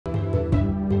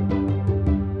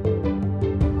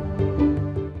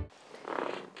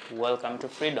welcome to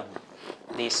Freedom.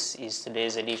 This is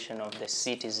today's edition of the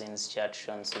Citizens Chat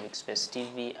Show on Civic Space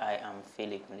TV. I am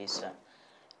Phillip Muliisa.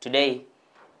 Today,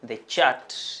 the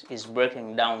chat is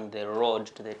breaking down the road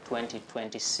to the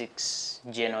 2026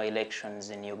 general elections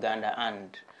in Uganda,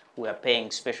 and we are paying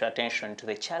special attention to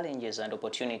the challenges and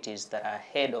opportunities that are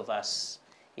ahead of us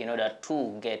in order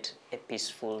to get a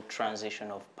peaceful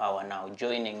transition of power. Now,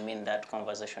 joining me in that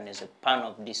conversation is a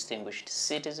panel of distinguished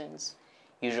citizens,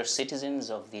 usual citizens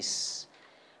of this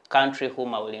country,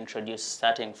 whom I will introduce,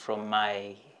 starting from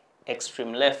my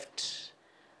extreme left,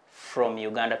 from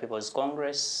Uganda People's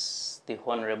Congress, the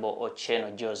Honorable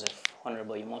Ochieno Joseph.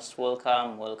 Honorable, you're most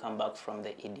welcome. Welcome back from the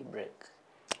Eid break.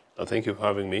 Thank you for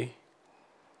having me.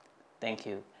 Thank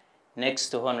you. Next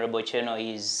to Honorable Ochieno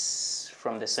is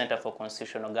from the Center for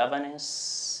Constitutional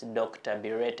Governance, Dr.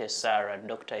 Bireete Sarah.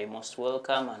 Doctor, you're most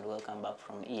welcome, and welcome back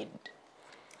from Eid.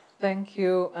 Thank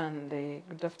you, and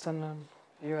good afternoon,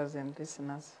 viewers and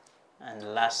listeners. And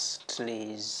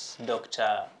lastly is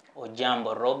Dr.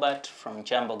 Ojambo Robert from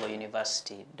Kyambogo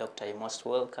University. Doctor, you're most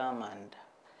welcome, and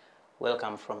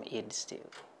welcome from Eid still.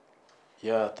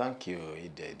 Yeah, thank you,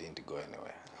 Eid. I didn't go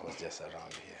anywhere. I was just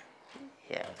around here.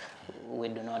 Yeah, we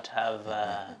do not have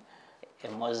a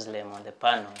Muslim on the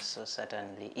panel, so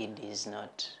certainly Eid is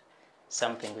not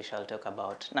something we shall talk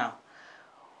about. Now,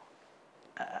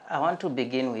 I want to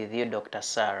begin with you, Dr.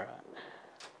 Sarah.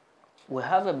 We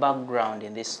have a background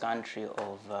in this country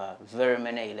of very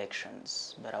many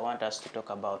elections, but I want us to talk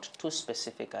about two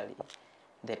specifically,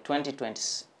 the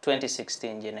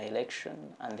 2016 general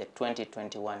election and the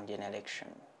 2021 general election.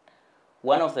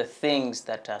 One of the things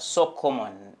that are so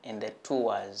common in the two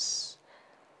was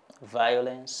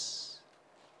violence,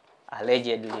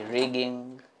 allegedly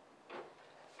rigging,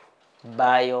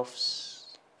 buy-offs,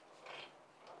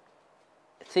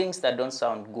 things that don't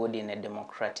sound good in a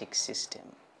democratic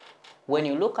system. When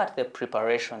you look at the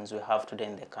preparations we have today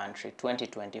in the country,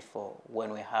 2024,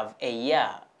 when we have a year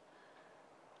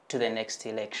to the next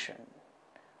election,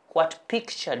 what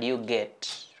picture do you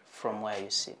get from where you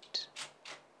sit?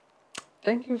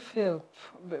 Thank you, Phil.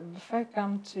 Before I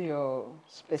come to your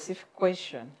specific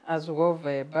question, as well as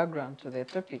a background to the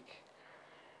topic,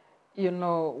 you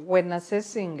know, when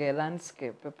assessing a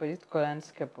landscape, a political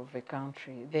landscape of a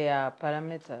country, there are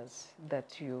parameters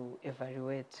that you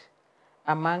evaluate.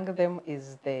 Among them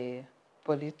is the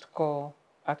political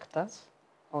actors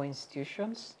or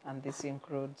institutions, and this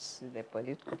includes the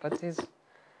political parties,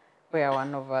 where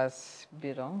one of us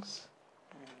belongs.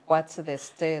 What's the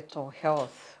state or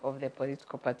health of the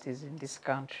political parties in this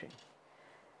country?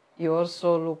 You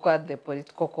also look at the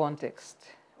political context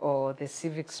or the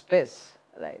civic space,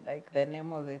 like the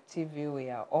name of the TV we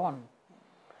are on.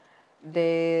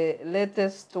 The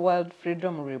latest World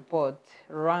Freedom Report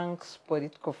ranks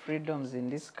political freedoms in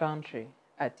this country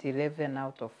at 11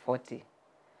 out of 40.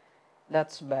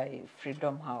 That's by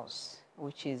Freedom House,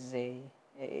 which is a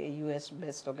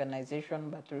US-based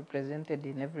organization, but represented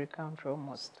in every country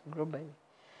almost globally.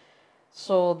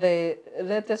 So the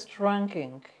latest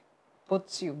ranking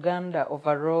puts Uganda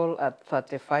overall at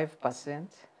 35%,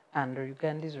 and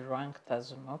Uganda is ranked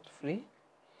as not free.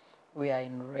 We are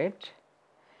in red.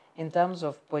 In terms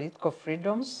of political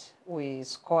freedoms, we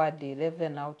scored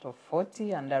 11 out of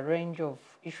 40, and a range of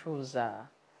issues are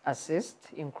assessed,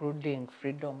 including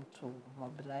freedom to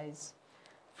mobilize,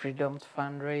 freedom to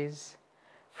fundraise,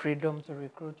 freedom to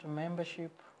recruit to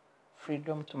membership,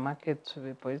 freedom to market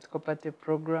the political party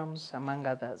programs, among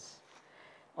others.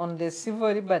 On the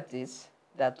civil liberties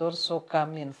that also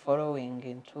come in following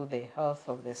into the health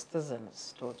of the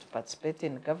citizens to participate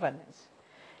in governance,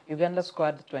 Uganda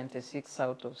scored 26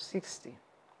 out of 60,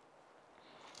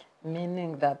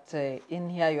 meaning that in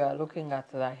here you are looking at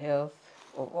the health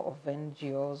of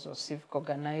NGOs or civic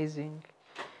organizing.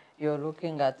 You're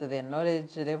looking at the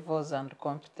knowledge levels and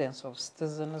competence of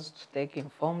citizens to take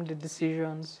informed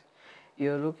decisions.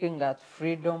 You're looking at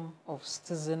freedom of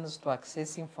citizens to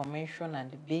access information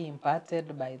and be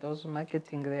imparted by those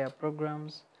marketing their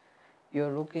programs.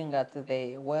 You're looking at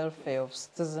the welfare of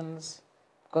citizens,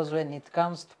 because when it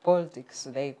comes to politics,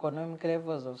 the economic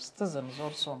levels of citizens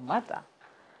also matter.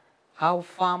 How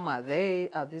firm are they?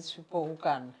 Are these people who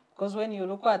can? Because when you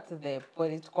look at the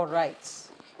political rights,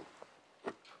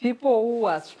 people who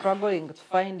are struggling to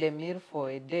find a meal for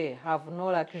a day have no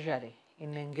luxury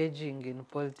in engaging in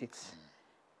politics,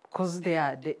 because they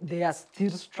are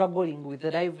still struggling with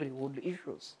livelihood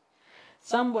issues.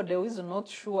 Somebody who is not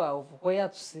sure of where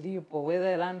to sleep, or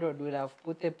whether a landlord will have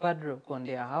put a padlock on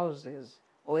their houses,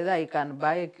 or whether he can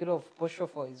buy a kilo of posho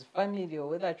for his family, or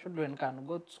whether children can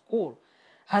go to school,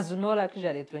 has no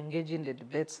luxury to engage in the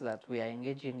debates that we are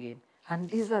engaging in, And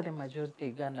these are the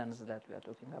majority Ugandans that we are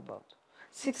talking about.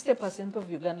 60% of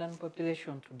Ugandan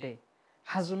population today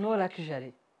has no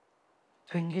luxury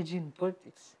to engage in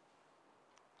politics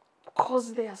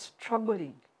because they are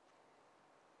struggling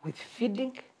with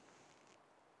feeding,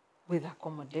 with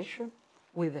accommodation,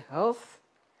 with health,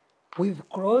 with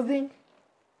clothing.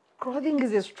 Clothing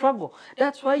is a struggle.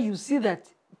 That's why you see that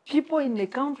people in the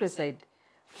countryside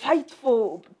fight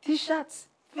for T-shirts,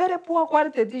 very poor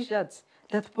quality T-shirts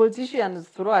that politicians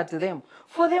throw at them.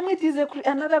 For them, it is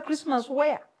another Christmas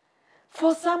wear.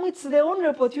 For some, it's the only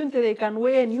opportunity they can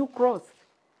wear new clothes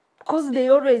because they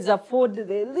always afford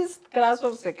the least class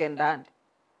of second-hand.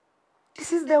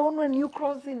 This is the only new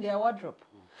clothes in their wardrobe.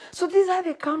 So these are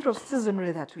the kind of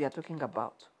citizenry that we are talking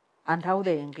about and how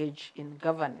they engage in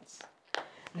governance.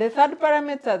 The third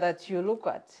parameter that you look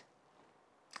at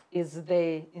is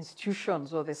the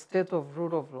institutions or the state of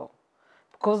rule of law,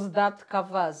 because that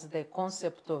covers the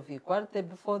concept of equality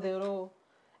before the law,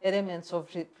 elements of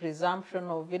presumption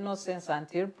of innocence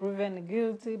until proven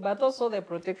guilty, but also the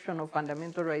protection of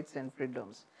fundamental rights and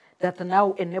freedoms that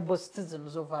now enable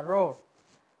citizens overall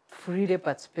to freely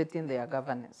participate in their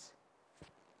governance.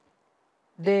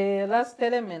 The last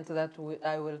element that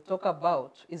I will talk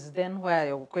about is then where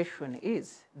your question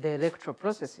is, the electoral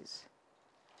processes.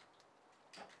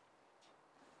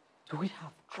 Do we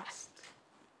have trust?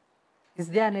 Is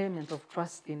there an element of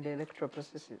trust in the electoral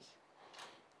processes?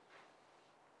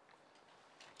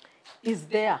 Is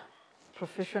there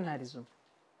professionalism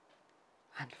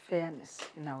and fairness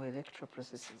in our electoral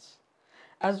processes?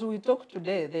 As we talk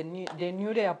today, the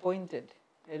newly appointed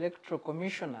electoral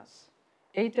commissioners,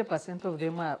 80% of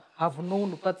them have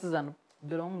known partisan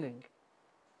belonging.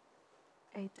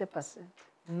 80%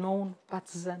 known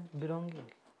partisan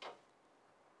belonging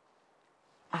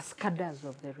as cadres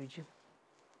of the regime.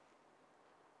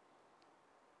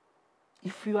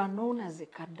 If you are known as a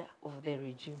cadre of the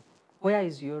regime, where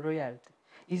is your loyalty?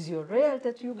 Is your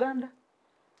loyalty to Uganda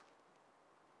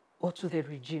or to the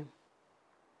regime?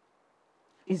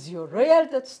 Is your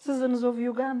loyalty to citizens of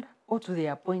Uganda or to the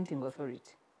appointing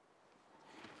authority?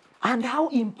 And how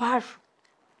impartial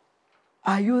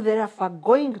are you therefore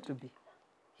going to be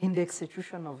in the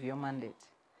execution of your mandate?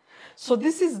 So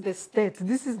this is the state,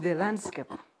 this is the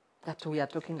landscape that we are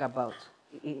talking about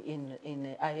in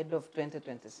ahead of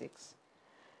 2026.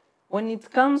 When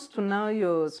it comes to now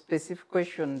your specific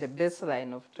question, the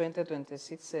baseline of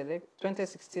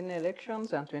 2016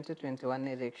 elections and 2021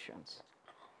 elections.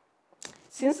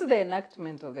 Since the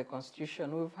enactment of the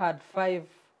Constitution, we've had 5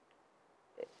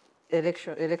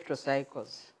 electoral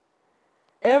cycles.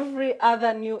 Every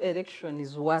other new election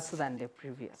is worse than the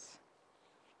previous.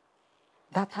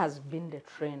 That has been the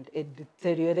trend, a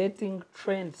deteriorating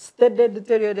trend, steady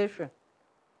deterioration.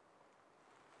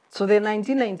 So the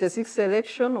 1996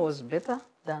 election was better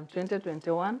than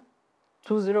 2021,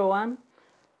 201.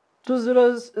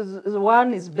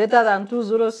 201 is better than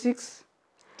 206.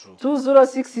 True.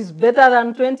 206 is better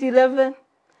than 2011.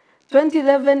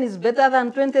 2011 is better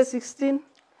than 2016.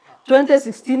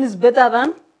 2016 is better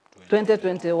than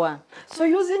 2021. So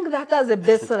using that as a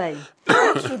baseline,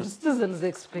 what should citizens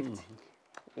expect?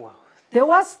 Wow. The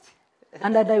worst.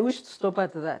 And I wish to stop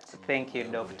at that. Thank you,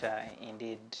 Doctor.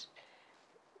 Indeed,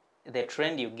 the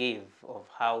trend you give of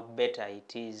how better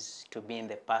it is to be in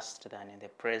the past than in the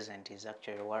present is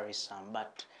actually worrisome.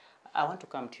 But I want to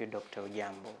come to you, Dr.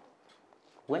 Ojambo.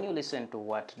 When you listen to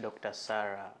what Dr.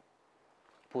 Sarah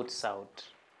puts out,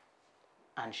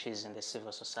 and she's in the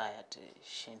civil society,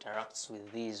 she interacts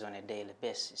with these on a daily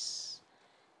basis.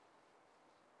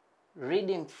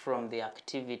 Reading from the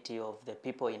activity of the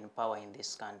people in power in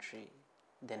this country,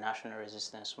 the National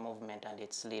Resistance Movement and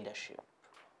its leadership,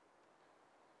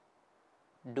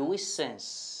 do we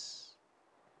sense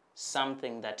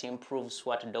something that improves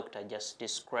what Doctor just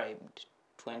described?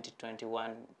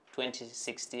 2021,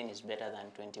 2016 is better than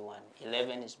 21,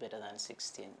 11 is better than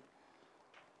 16.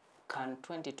 Can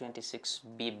 2026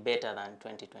 be better than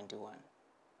 2021?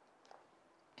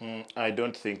 I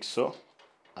don't think so,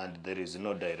 and there is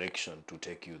no direction to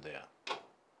take you there.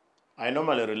 I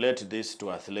normally relate this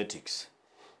to athletics.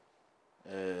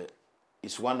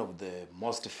 It's one of the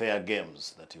most fair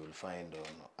games that you will find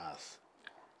on earth,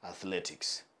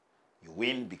 athletics. You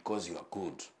win because you are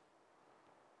good.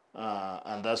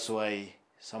 And that's why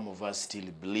some of us still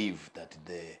believe that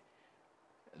the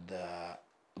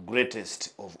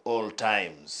greatest of all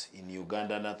times in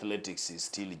Ugandan athletics is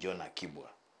still John Akibwa.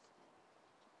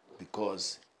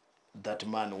 Because that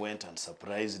man went and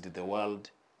surprised the world.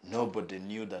 Nobody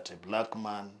knew that a black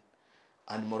man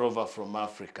and moreover from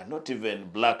Africa, not even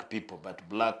black people, but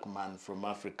black man from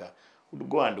Africa would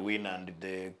go and win, and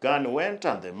the gun went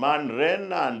and the man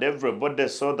ran and everybody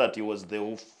saw that he was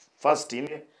the first in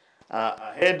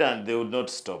ahead and they would not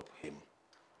stop him.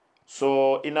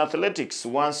 So in athletics,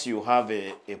 once you have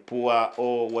a poor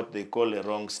or what they call a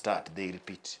wrong start, they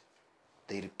repeat.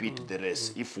 They repeat the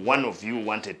race. If one of you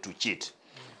wanted to cheat.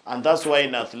 And that's why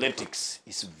in athletics,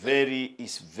 it's very,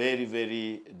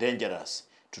 very dangerous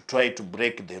to try to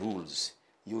break the rules.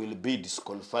 You will be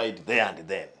disqualified there and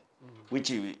then,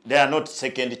 they are not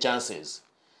second chances.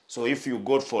 So if you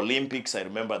go for Olympics, I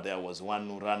remember there was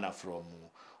one runner from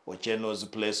Ochieno's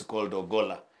place called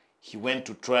Ogola. He went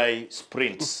to try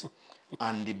sprints,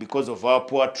 and because of our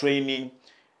poor training,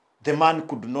 the man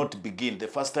could not begin. The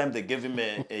first time they gave him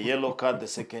a yellow card, the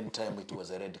second time it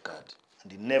was a red card.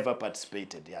 And he never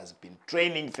participated. He has been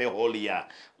training for a whole year.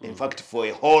 In fact, for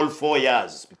a whole 4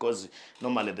 years, because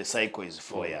normally the cycle is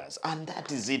 4 years. And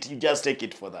that is it. You just take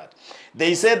it for that.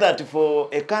 They say that for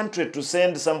a country to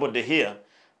send somebody here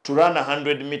to run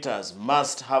 100 meters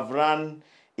must have run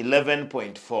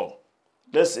 11.4.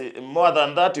 More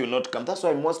than that, you will not come. That's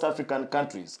why most African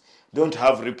countries don't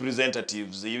have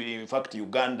representatives. In fact,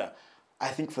 Uganda, I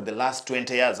think for the last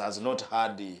 20 years, has not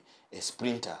had a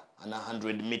sprinter and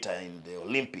 100-meter in the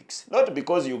Olympics. Not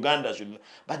because Uganda should,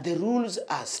 but the rules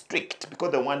are strict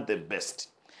because they want the best.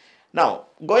 Now,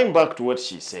 going back to what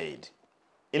she said,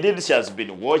 indeed she has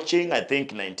been watching. I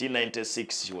think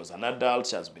 1996 she was an adult.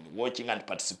 She has been watching and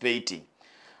participating.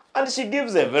 And she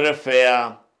gives a very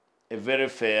fair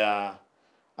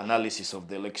analysis of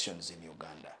the elections in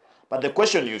Uganda. But the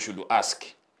question you should ask,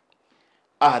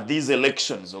 are these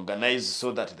elections organized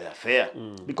so that they are fair?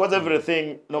 Because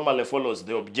everything normally follows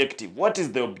the objective. What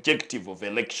is the objective of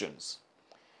elections?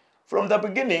 From the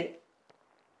beginning,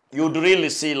 you'd really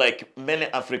see, like many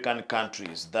African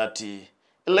countries, that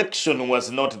election was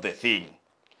not the thing.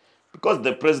 Because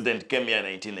the president came here in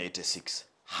 1986.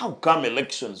 How come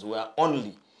elections were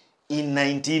only in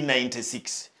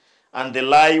 1996? And the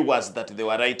lie was that they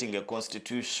were writing a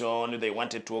constitution, they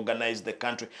wanted to organize the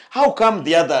country. How come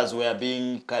the others were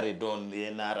being carried on, the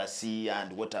NRC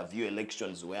and what have you,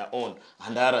 elections were on,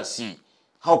 and RC?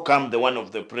 How come the one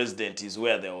of the president is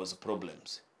where there was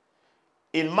problems?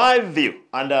 In my view,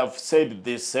 and I've said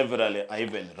this severally, I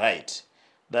even write,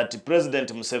 that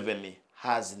President Museveni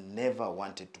has never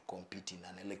wanted to compete in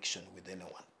an election with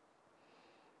anyone.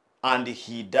 And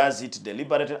he does it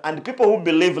deliberately. And people who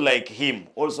believe like him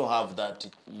also have that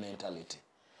mentality.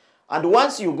 And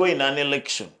once you go in an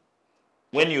election,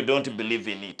 when you don't believe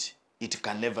in it, it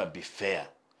can never be fair.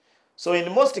 So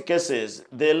in most cases,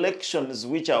 the elections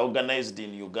which are organized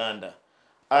in Uganda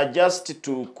are just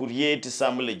to create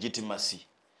some legitimacy.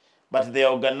 But they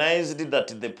are organized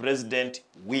that the president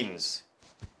wins.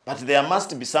 But there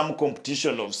must be some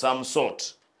competition of some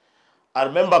sort. I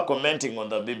remember commenting on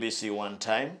the BBC one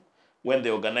time, when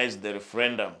they organized the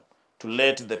referendum to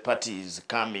let the parties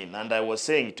come in. And I was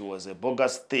saying it was a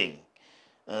bogus thing.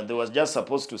 They were just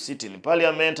supposed to sit in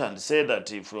parliament and say that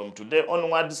from today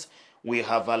onwards, we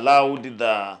have allowed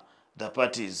the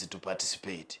parties to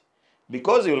participate.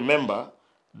 Because you remember,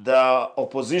 the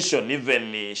opposition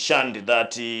even shunned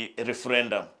that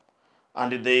referendum.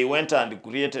 And they went and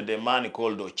created a man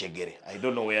called Ochegere. I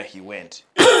don't know where he went.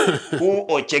 Who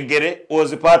Ochegere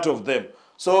was a part of them.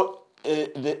 So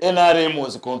the NRM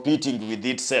was competing with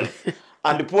itself.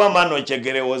 And poor man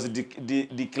Ochegere was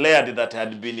declared that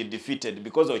had been defeated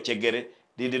because Ochegere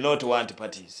did not want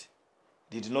parties.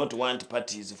 Did not want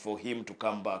parties for him to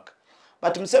come back.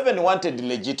 But Museveni wanted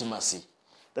legitimacy.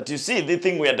 That you see, the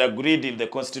thing we had agreed in the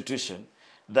constitution,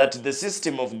 that the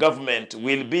system of government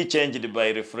will be changed by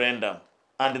referendum.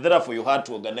 And therefore you had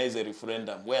to organize a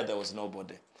referendum where there was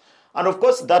nobody. And of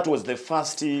course, that was the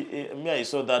first, I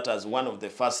saw that as one of the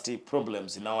first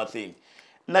problems in our thing.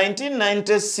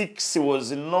 1996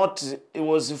 was not, it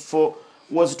was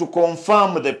to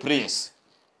confirm the prince.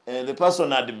 The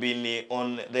person had been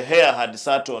the heir had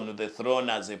sat on the throne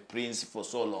as a prince for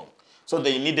so long. So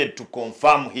they needed to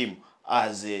confirm him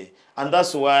as a, and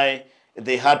that's why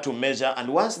they had to measure. And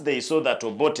once they saw that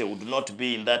Obote would not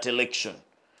be in that election,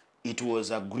 it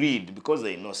was agreed because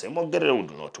they know Semogere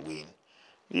would not win.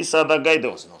 This other guy,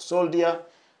 there was no soldier.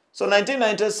 So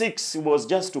 1996 was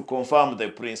just to confirm the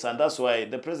prince, and that's why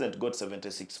the president got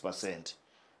 76%.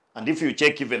 And if you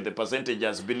check, even the percentage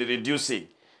has been reducing.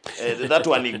 That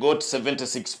one, he got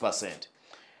 76%.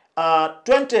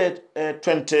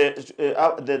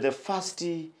 The first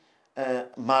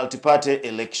multi-party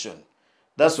election,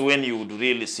 that's when you would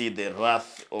really see the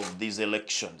wrath of these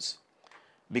elections.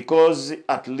 Because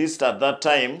at least at that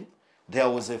time, there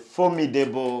was a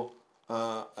formidable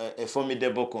a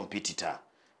formidable competitor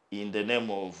in the name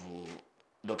of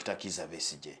Dr. Kizza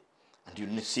Besigye. And you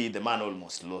see the man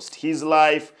almost lost his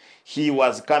life. He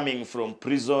was coming from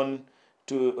prison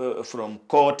to, from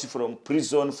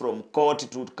prison, from court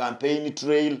to campaign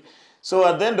trail. So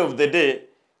at the end of the day,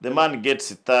 the man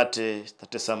gets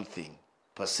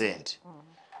 30-something%.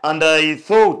 And I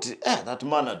thought, that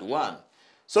man had won.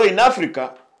 So in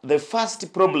Africa, the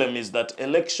first problem is that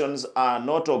elections are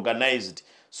not organized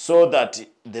so that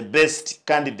the best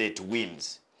candidate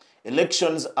wins.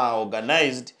 Elections are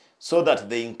organized so that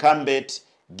the incumbent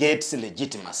gets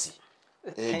legitimacy.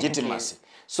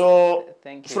 So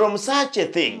from such a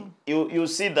thing, you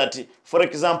see that, for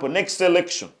example, next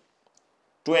election,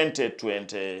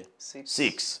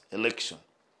 2026 election,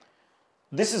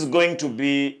 this is going to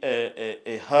be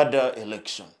a harder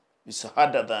election. It's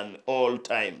harder than all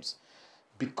times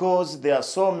because there are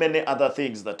so many other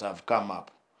things that have come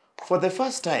up. For the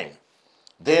first time,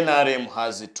 the NRM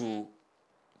has 2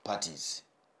 parties.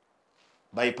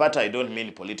 By party, I don't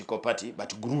mean political party,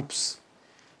 but groups.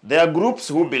 There are groups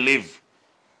who believe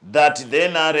that the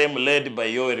NRM led by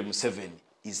Yoweri Museveni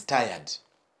is tired.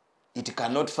 It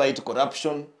cannot fight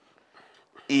corruption.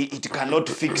 It cannot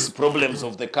fix problems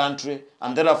of the country,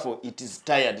 and therefore it is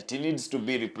tired. It needs to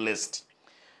be replaced.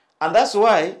 And that's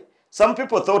why some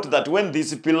people thought that when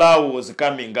this Pilau was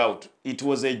coming out, it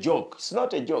was a joke. It's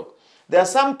not a joke. There are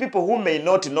some people who may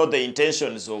not know the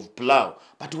intentions of Pilau,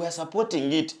 but were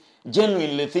supporting it,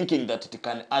 genuinely thinking that it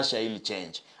can usher in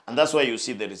change. And that's why you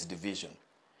see there is division.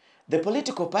 The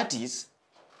political parties,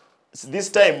 this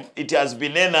time it has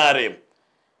been NRM,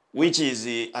 which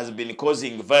has been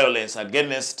causing violence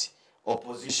against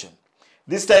opposition.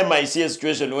 This time I see a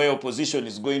situation where opposition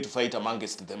is going to fight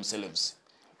amongst themselves.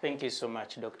 Thank you so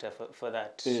much, Doctor, for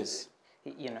that. Yes.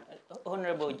 You know,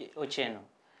 Honorable Ochieno,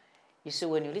 you see,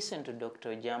 when you listen to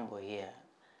Dr. Ojambo here,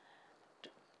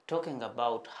 talking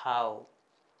about how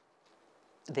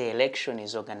the election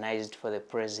is organized for the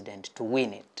president to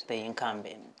win it, the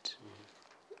incumbent,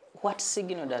 what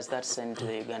signal does that send to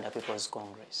the Uganda People's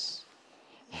Congress?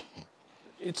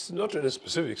 It's not a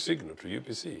specific signal to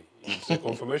UPC. It's a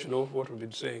confirmation of what we've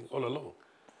been saying all along.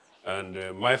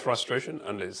 And my frustration,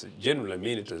 and it's genuinely, I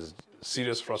mean it as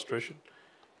serious frustration,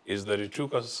 is that it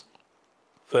took us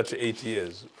 38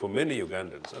 years for many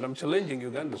Ugandans, and I'm challenging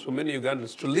Ugandans, for many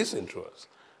Ugandans to listen to us,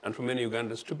 and for many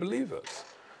Ugandans to believe us.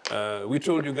 We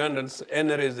told Ugandans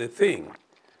NR is a thing,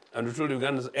 and we told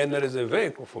Ugandans NR is a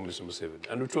vehicle for Mr. Museveni,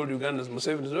 and we told Ugandans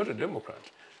Museveni is not a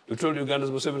Democrat. We told Ugandans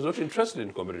Museveni is not interested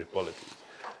in competitive politics.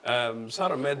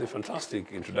 Sarah made the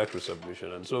fantastic introductory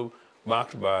submission, and so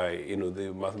marked by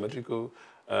the mathematical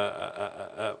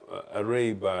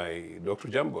array by Dr.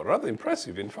 Ojambo, rather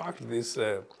impressive. In fact, this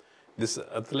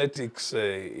athletics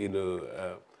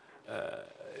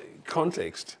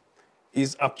context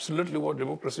is absolutely what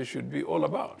democracy should be all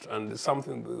about, and it's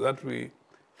something that we,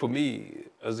 for me,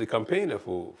 as a campaigner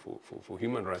for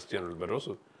human rights generally, but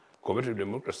also competitive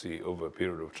democracy over a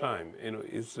period of time,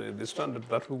 is the standard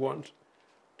that we want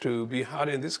to be had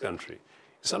in this country.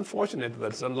 It's unfortunate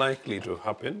that it's unlikely to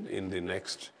happen in the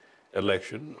next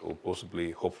election, or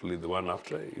possibly, hopefully, the one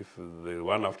after. If the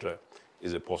one after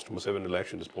is a post-Museveni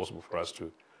election, it's possible for us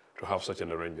to have such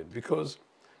an arrangement, because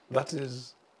that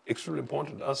is extremely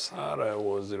important. As Sarah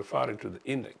was referring to the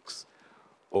index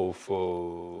of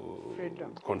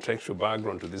contextual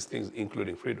background to these things,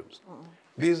 including freedoms.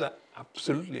 These are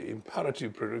absolutely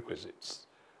imperative prerequisites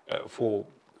for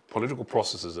political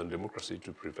processes and democracy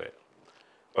to prevail.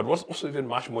 But what's also even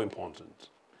much more important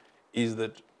is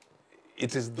that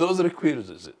it is those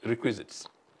requisites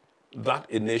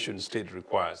that a nation state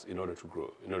requires in order to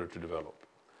grow, in order to develop.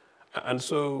 And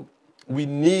so we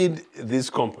need these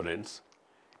components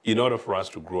in order for us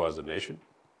to grow as a nation.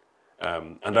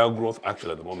 And our growth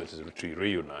actually at the moment is to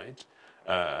reunite,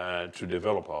 to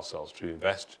develop ourselves, to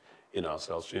invest in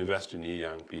ourselves, to invest in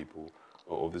young people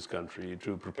of this country,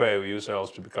 to prepare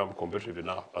yourselves to become competitive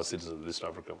enough as citizens of East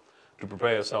Africa, to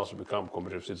prepare yourselves to become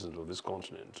competitive citizens of this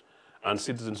continent and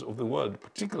citizens of the world,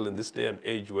 particularly in this day and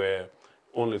age where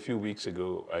only a few weeks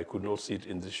ago I could not sit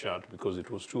in this shirt because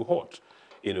it was too hot.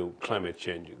 Climate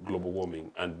change, global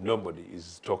warming, and nobody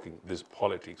is talking this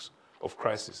politics of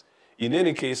crisis. In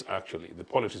any case, actually, the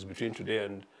politics between today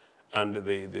and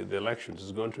the elections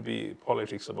is going to be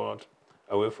politics about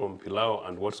away from Pilau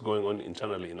and what's going on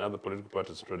internally in other political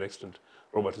parties. To an extent,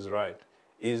 Robert is right,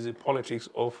 is the politics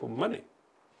of money,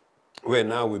 where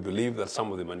now we believe that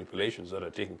some of the manipulations that are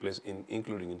taking place,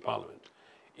 including in Parliament,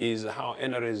 is how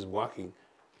NRA is working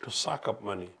to suck up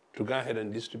money, to go ahead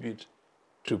and distribute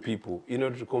to people in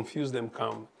order to confuse them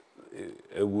come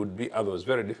would be otherwise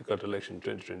very difficult election in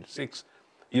 2026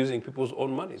 using people's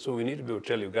own money. So we need to be able to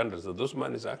tell Ugandans that those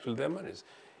monies are actually their monies.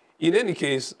 In any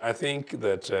case, I think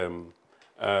that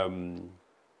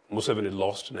Museveni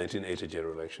lost 1980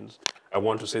 general elections. I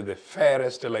want to say the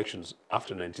fairest elections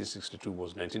after 1962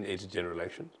 was 1980 general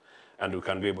elections, and we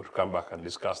can be able to come back and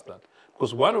discuss that.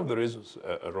 Because one of the reasons,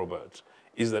 Robert,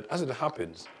 is that as it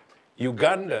happens,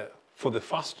 Uganda, for the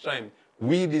first time,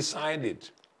 we decided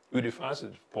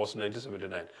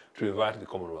post-1979 to invite the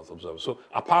Commonwealth observers. So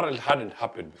apparently it hadn't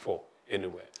happened before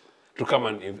anywhere to come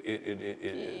and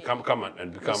come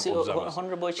and become observers.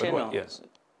 Honorable Ochieno, yes.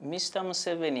 Mr.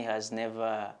 Museveni has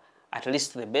never, at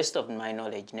least to the best of my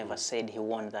knowledge, never said he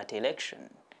won that election.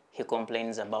 He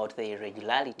complains about the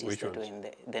irregularities that were in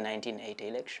the 1980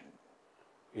 election.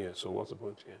 Yeah, so what's the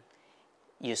point here?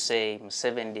 You say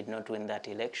Museveni did not win that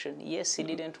election. Yes, he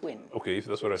didn't win. Okay, if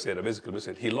that's what I said, I basically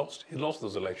said he lost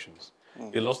those elections.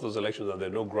 He lost those elections, and there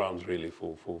are no grounds really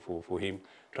for him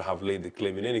to have laid the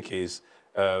claim. In any case,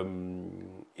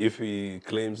 if he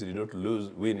claims he did not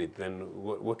win it, then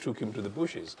what took him to the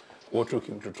bushes? What took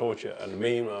him to torture and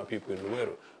maim our people in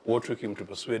Luwero? What took him to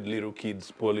persuade little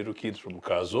kids, poor little kids from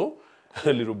Kazo,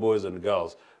 little boys and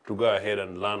girls, to go ahead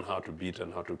and learn how to beat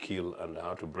and how to kill and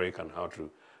how to break and how to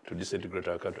disintegrate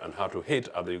our country and how to hate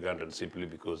other Ugandans simply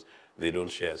because they don't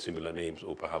share similar names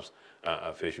or perhaps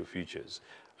facial features.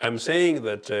 I'm saying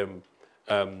that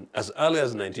as early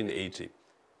as 1980,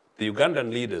 the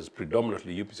Ugandan leaders,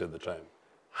 predominantly UPC at the time,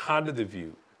 had the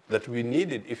view that we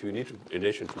needed, if we need a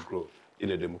nation to grow in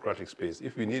a democratic space,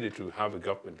 if we needed to have a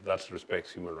government that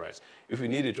respects human rights, if we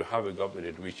needed to have a government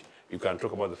in which you can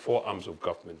talk about the four arms of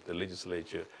government, the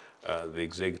legislature, the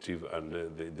executive, and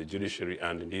the judiciary,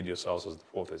 and indeed yourselves as the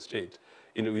fourth estate,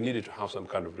 we needed to have some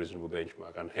kind of reasonable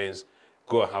benchmark, and hence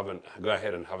go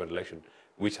ahead and have an election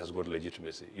which has got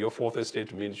legitimacy. Your fourth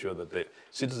estate means sure that the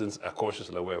citizens are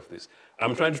consciously aware of this.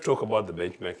 I'm trying to talk about the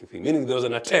benchmarking thing, meaning there was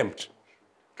an attempt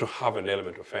to have an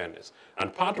element of fairness.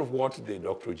 And part of what the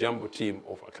Dr. Ojambo team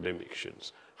of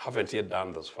academicians haven't yet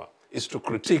done thus far is to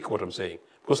critique what I'm saying.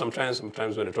 Because sometimes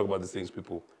when I talk about these things,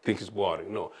 people think it's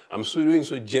boring. No, I'm doing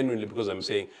so genuinely because I'm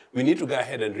saying we need to go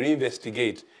ahead and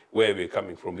reinvestigate where we're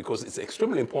coming from, because it's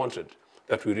extremely important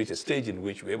that we reach a stage in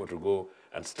which we're able to go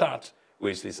and start,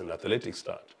 which is an athletic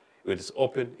start, where it's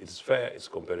open, it's fair, it's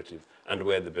competitive, and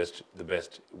where the best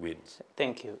wins.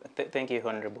 Thank you. Thank you,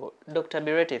 Honorable. Dr.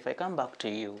 Bireete, if I come back to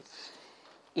you,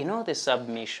 in all the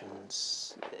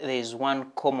submissions, there is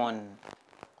one common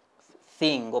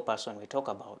thing or person we talk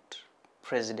about,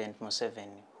 President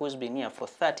Museveni, who's been here for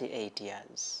 38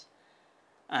 years.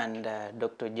 And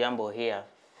Dr. Ojambo here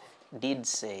did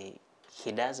say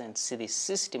he doesn't see the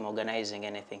system organizing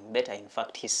anything better. In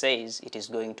fact, he says it is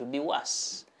going to be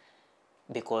worse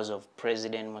because of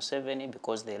President Museveni,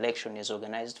 because the election is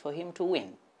organized for him to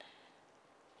win.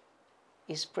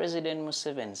 Is President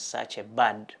Museveni such a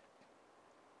bad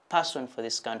person for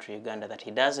this country, Uganda, that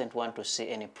he doesn't want to see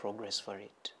any progress for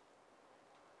it?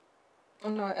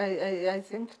 No, I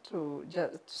think to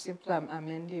simply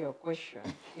amend your question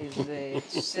is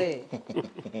to say,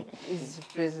 is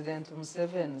President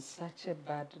Museveni such a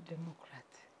bad Democrat?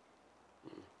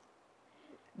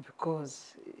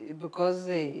 Because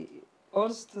all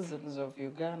citizens of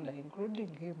Uganda,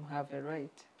 including him, have a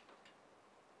right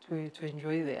to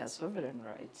enjoy their sovereign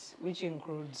rights, which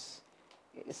includes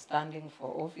standing for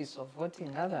office or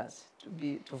voting others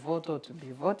to vote or to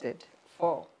be voted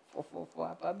for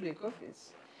a public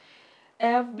office. I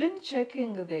have been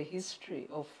checking the history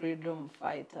of freedom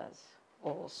fighters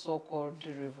or so-called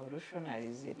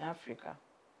revolutionaries in Africa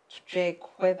to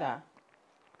check whether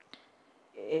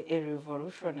a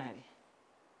revolutionary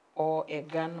or a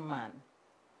gunman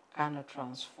can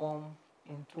transform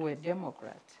into a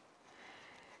democrat.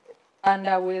 And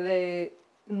I will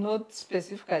not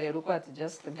specifically look at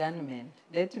just the gunmen.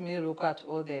 Let me look at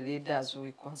all the leaders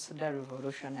we consider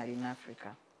revolutionary in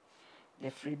Africa, the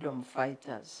freedom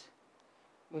fighters.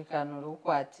 We can look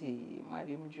at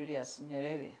Mwalimu Julius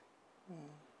Nyerere,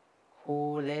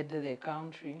 who led the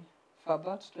country for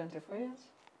about 24 years?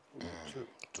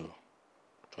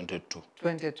 22.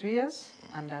 22 years,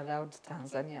 and allowed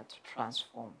Tanzania to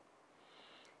transform.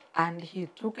 And he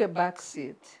took a back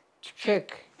seat to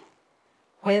check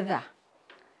whether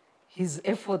his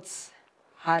efforts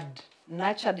had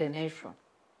nurtured a nation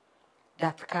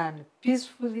that can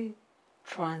peacefully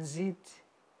transit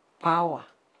power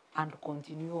and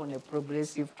continue on a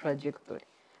progressive trajectory.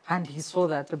 And he saw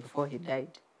that before he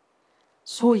died.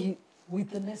 So he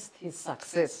witnessed his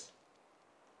success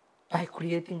by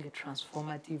creating a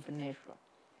transformative nation.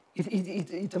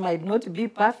 It might not be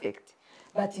perfect,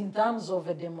 But in terms of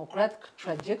a democratic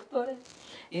trajectory,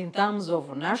 in terms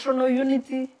of national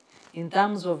unity, in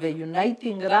terms of a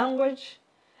uniting language,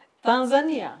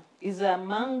 Tanzania is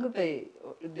among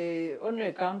the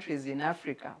only countries in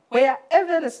Africa where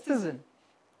every citizen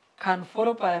can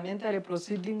follow parliamentary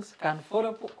proceedings, can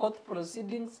follow court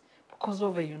proceedings because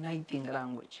of a uniting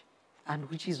language, and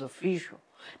which is official.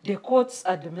 The courts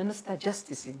administer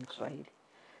justice in Kiswahili.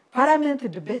 Parliament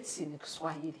debates in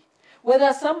Kiswahili.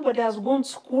 Whether somebody has gone to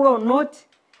school or not,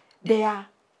 they are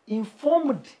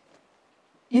informed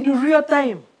in real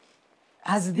time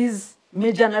as these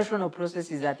major national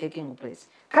processes are taking place.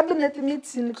 Cabinet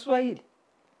meets in Kiswahili.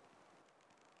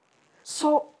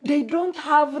 So they don't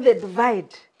have the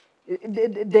divide,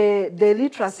 the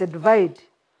literacy divide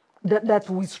that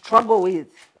we struggle with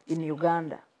in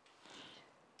Uganda.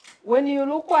 When you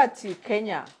look at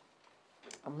Kenya,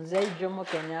 Mzee Jomo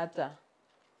Kenyatta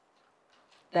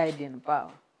died in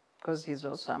power because he's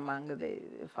also among the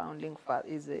founding father.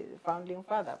 He's a founding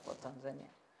father for Tanzania.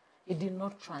 He did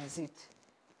not transit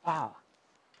power.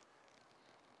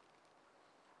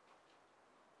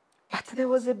 But there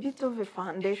was a bit of a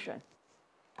foundation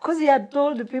because he had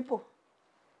told the people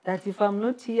that if I'm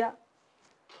not here,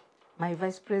 my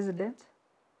vice president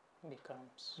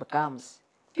becomes.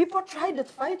 People tried to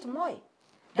fight Moi.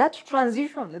 That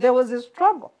transition, there was a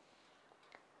struggle.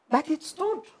 But it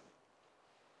stood.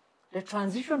 The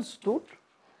transition stood.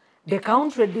 The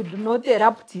country did not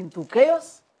erupt into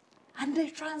chaos, and they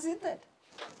transited.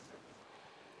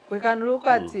 We can look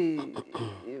at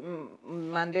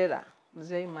Mandela,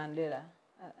 Mzee Mandela,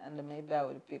 and maybe I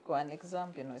will pick one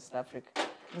example in West Africa.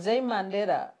 Mzee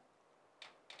Mandela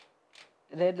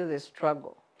led the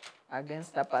struggle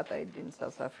against apartheid in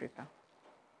South Africa.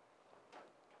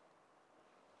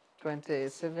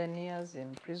 27 years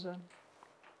in prison,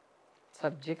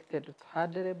 subjected to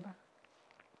hard labor.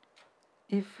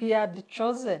 If he had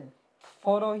chosen to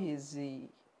follow his,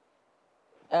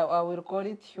 I will call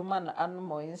it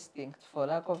human-animal instinct, for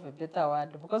lack of a better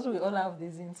word, because we all have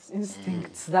these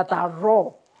instincts that are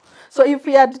raw. So if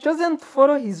he had chosen to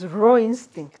follow his raw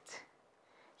instinct,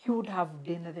 he would have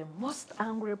been the most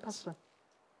angry person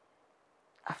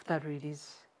after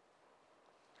release.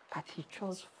 But he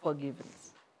chose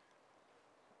forgiveness.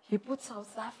 He put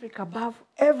South Africa above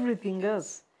everything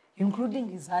else, including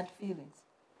his hard feelings.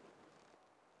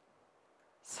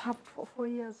 Served for 4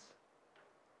 years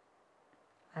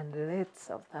and led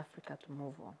South Africa to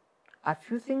move on. A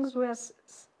few things were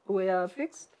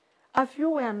fixed, a few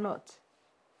were not.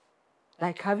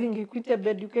 Like having equitable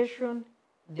education,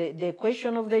 the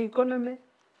question of the economy,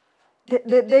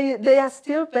 they are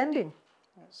still pending.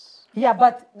 Yes. Yeah,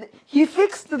 but he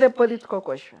fixed the political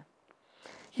question.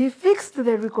 He fixed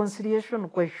the reconciliation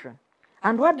question.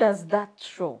 And what does that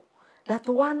show? That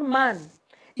one man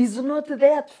is not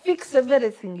there to fix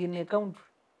everything in a country.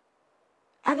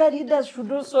 Other leaders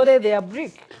should also lay their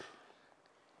brick.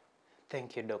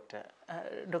 Thank you, Doctor.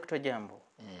 Dr. Ojambo,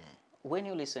 when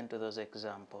you listen to those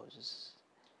examples,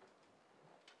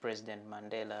 President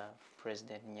Mandela,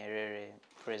 President Nyerere,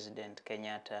 President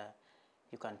Kenyatta,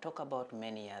 you can talk about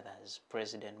many others,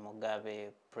 President Mugabe,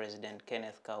 President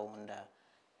Kenneth Kaunda.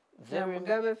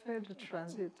 Mugabe failed to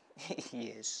transit.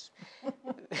 Yes.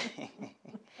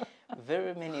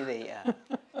 Very many they are.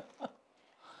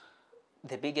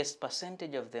 The biggest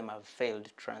percentage of them have failed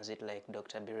transit, like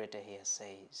Dr. Bireete here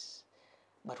says.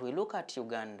 But we look at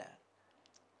Uganda,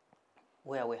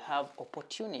 where we have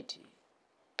opportunity.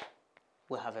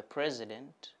 We have a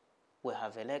president, we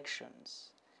have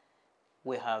elections,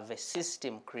 we have a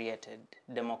system created,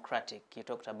 democratic. You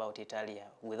talked about it earlier,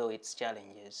 with all its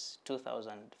challenges,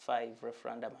 2005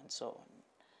 referendum and so on.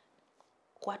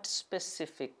 What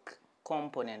specific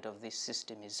component of this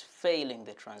system is failing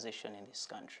the transition in this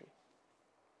country?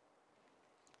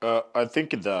 I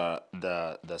think the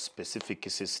specific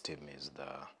system is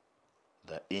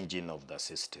the engine of the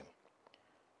system.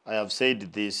 I have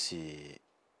said this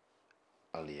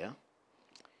earlier.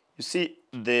 You see,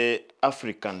 the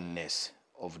Africanness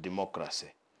of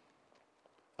democracy.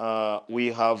 We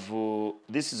have,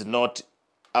 this is not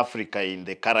Africa in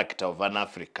the character of an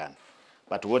African,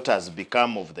 but what has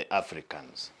become of the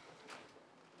Africans.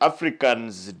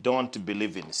 Africans don't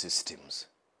believe in systems.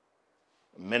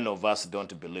 Many of us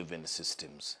don't believe in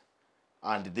systems.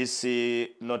 And this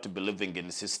not believing in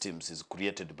systems is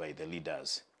created by the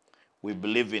leaders. We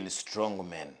believe in strong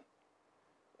men.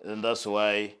 And that's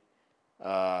why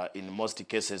in most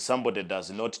cases, somebody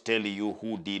does not tell you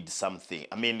who did something.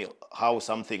 I mean, how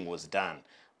something was done,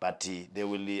 but they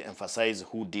will emphasize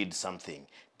who did something.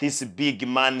 This big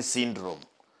man syndrome,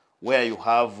 where you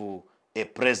have a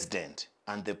president,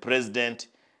 and the president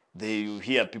you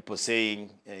hear people saying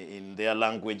in their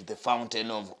language, the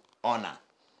fountain of honor.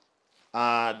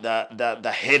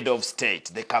 The head of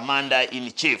state, the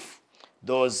commander-in-chief,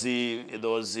 those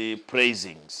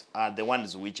praisings are the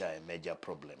ones which are a major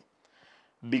problem.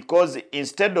 Because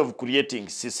instead of creating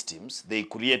systems, they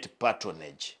create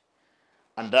patronage.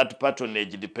 And that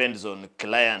patronage depends on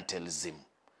clientelism,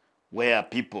 where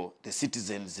people, the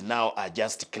citizens now are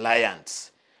just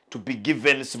clients to be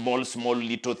given small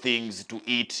little things to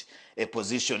eat, a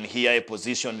position here, a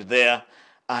position there,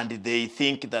 and they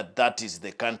think that that is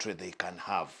the country they can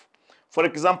have. For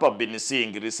example, I've been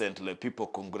seeing recently people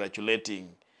congratulating.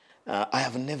 I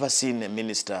have never seen a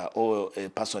minister or a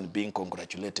person being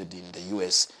congratulated in the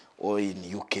US or in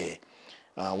UK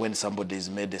when somebody is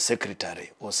made a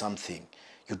secretary or something.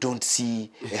 You don't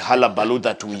see a hullabaloo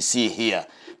that we see here.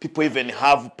 People even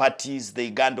have parties,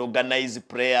 they can organize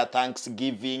prayer,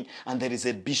 thanksgiving, and there is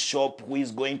a bishop who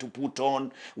is going to put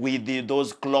on with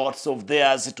those cloths of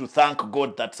theirs to thank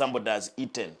God that somebody has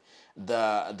eaten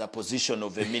the position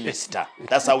of a minister.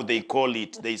 That's how they call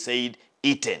it. They say it,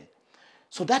 eaten.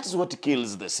 So that is what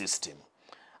kills the system.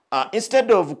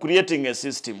 Instead of creating a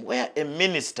system where a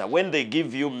minister, when they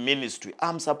give you ministry,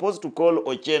 I'm supposed to call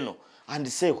Ochieno and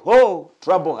say, oh,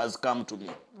 trouble has come to me.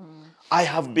 I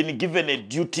have been given a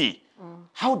duty.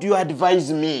 How do you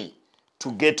advise me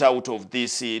to get out of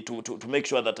this, to make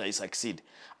sure that I succeed?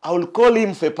 I will call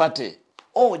him Fepate.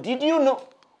 Oh, did you know?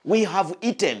 We have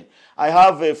eaten. I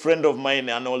have a friend of mine,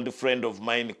 an old friend of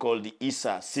mine called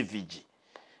Isa Civic.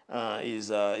 He's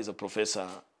a professor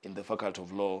in the Faculty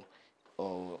of Law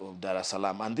of Dar es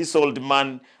Salaam. And this old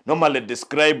man normally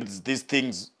describes these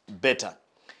things better.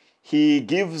 He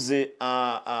gives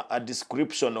a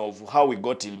description of how we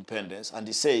got independence. And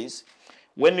he says,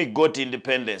 when we got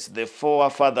independence, the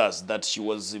forefathers that she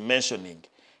was mentioning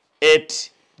ate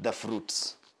the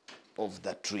fruits of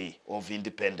the tree of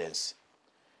independence.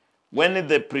 When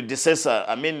the predecessor,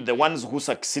 I mean the ones who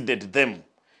succeeded them,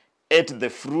 ate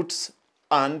the fruits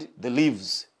and the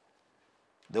leaves.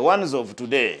 The ones of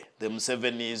today, the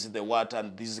Musevenis, the what,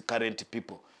 and these current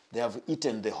people, they have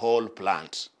eaten the whole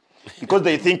plant. Because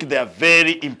they think they are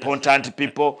very important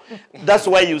people. That's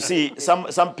why you see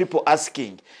some people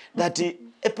asking that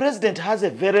a president has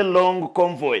a very long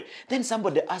convoy. Then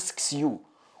somebody asks you,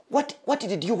 what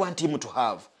did you want him to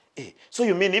have? So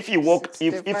you mean if he walked,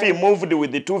 if he moved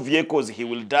with the 2 vehicles, he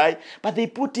will die? But they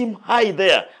put him high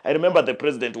there. I remember the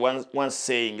president once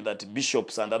saying that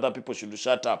bishops and other people should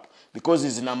shut up because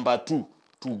he's number 2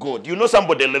 to God. You know,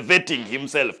 somebody elevating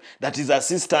himself, that is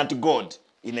assistant God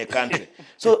in a country.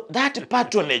 So that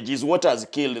patronage is what has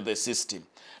killed the system.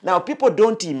 Now, people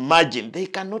don't imagine, they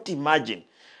cannot imagine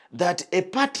that a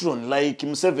patron like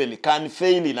Museveni can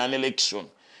fail in an election.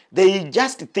 They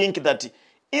just think that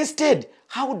instead,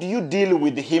 how do you deal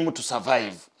with him to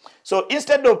survive? So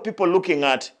instead of people looking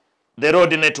at the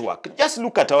road network, just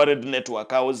look at our road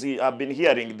network. I've been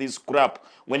hearing this crap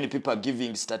when people are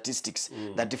giving statistics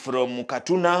that from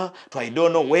Katuna to I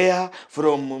don't know where,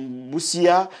 from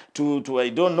Busia to I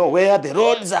don't know where, the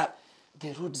roads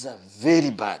are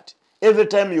very bad. Every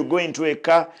time you go into a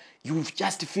car, you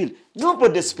just feel,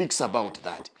 nobody speaks about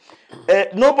that.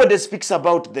 Nobody speaks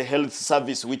about the health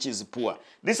service, which is poor.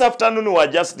 This afternoon, we were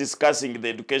just discussing the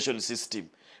education system.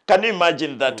 Can you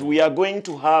imagine that we are going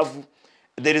to have,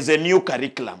 there is a new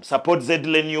curriculum,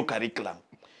 supposedly new curriculum,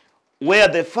 where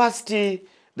the first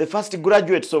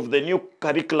graduates of the new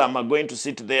curriculum are going to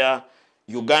sit their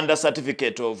Uganda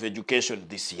Certificate of Education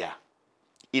this year,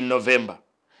 in November.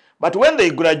 But when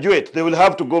they graduate, they will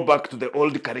have to go back to the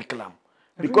old curriculum.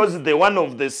 Because the one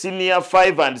of the senior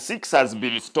 5 and 6 has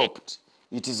been stopped.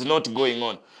 It is not going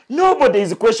on. Nobody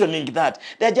is questioning that.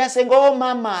 They're just saying, oh,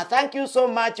 Mama, thank you so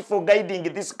much for guiding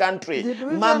this country. Did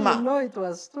we Mama, know it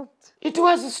was stopped? It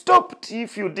was stopped.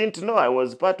 If you didn't know, I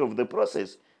was part of the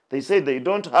process. They said they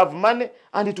don't have money,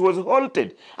 and it was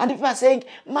halted. And people are saying,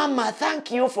 Mama,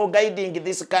 thank you for guiding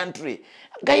this country.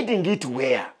 Guiding it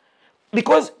where?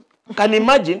 Because, can you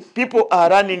imagine, people are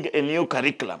running a new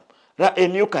curriculum.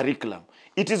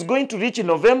 It is going to reach in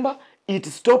November. It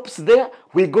stops there.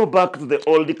 We go back to the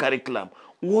old curriculum.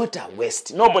 What a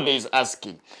waste. Nobody is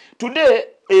asking. Today,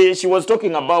 she was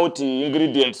talking about the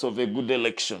ingredients of a good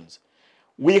elections.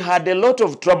 We had a lot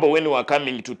of trouble when we were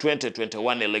coming to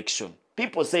 2021 election.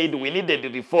 People said we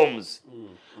needed reforms.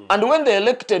 And when they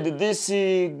elected this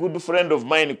good friend of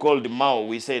mine called Mao,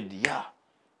 we said, yeah,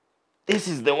 this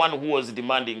is the one who was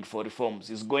demanding for reforms.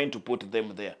 He's going to put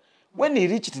them there. When he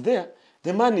reached there,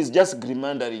 the man is just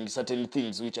gerrymandering certain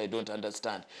things which I don't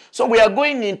understand. So we are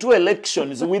going into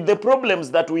elections with the problems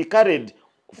that we carried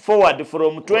forward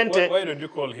from 20... Why don't you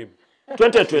call him?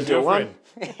 2021.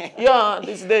 Yeah,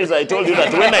 these days I told you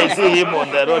that when I see him on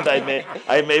the road,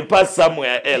 I may pass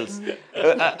somewhere else.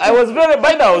 I was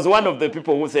I was one of the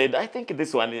people who said, I think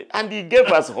this one, and he gave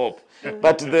us hope.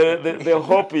 But the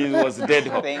hope was dead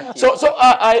hope. So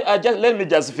let me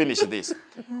just finish this.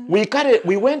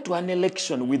 We went to an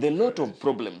election with a lot of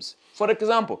problems. For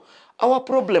example, our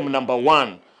problem number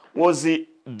one was the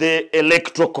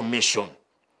Electoral Commission.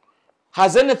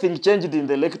 Has anything changed in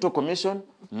the Electoral Commission?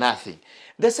 Nothing.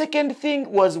 The second thing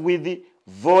was with the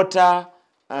voter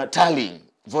tallying.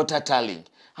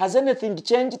 Has anything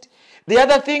changed? The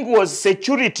other thing was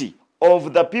security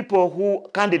of the people who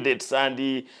candidates and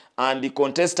the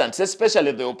contestants,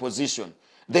 especially the opposition.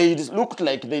 They looked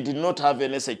like they did not have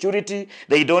any security.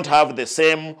 They don't have the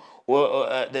same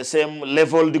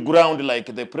leveled ground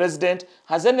like the president.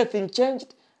 Has anything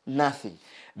changed? Nothing.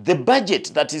 The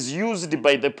budget that is used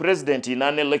by the president in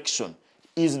an election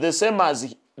is the same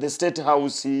as the State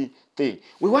House thing.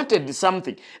 We wanted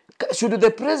something. Should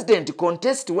the president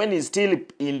contest when he's still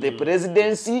in the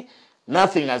presidency?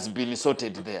 Nothing has been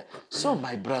sorted there. So,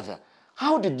 my brother,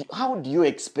 how do you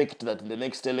expect that the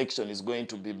next election is going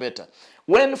to be better?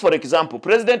 When, for example,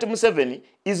 President Museveni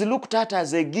is looked at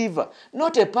as a giver,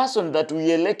 not a person that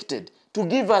we elected to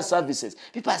give us services.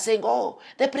 People are saying, oh,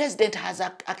 the president has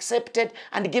accepted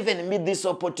and given me this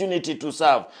opportunity to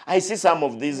serve. I see some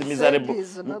of these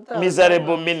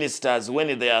miserable ministers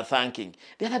when they are thanking.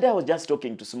 The other day I was just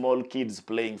talking to small kids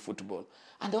playing football,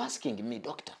 and they were asking me,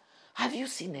 doctor, have you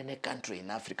seen any country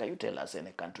in Africa? You tell us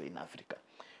any country in Africa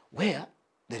where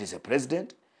there is a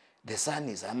president, the son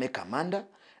is army commander,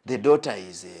 the daughter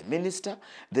is a minister,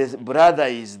 the brother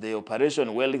is the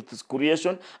operation wealth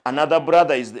creation, another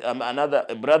brother is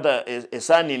a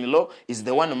son-in-law is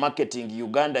the one marketing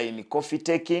Uganda in coffee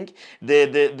taking,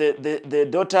 the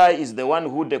daughter is the one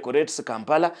who decorates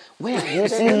Kampala. Where have you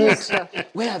seen it?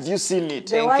 Where have you seen it?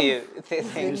 Thank you.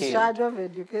 In charge of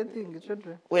educating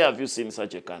children. Where have you seen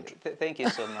such a country? Thank you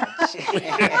so much.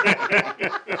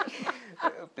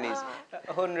 Please,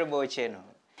 Honorable Ochieno.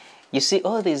 You see,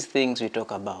 all these things we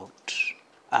talk about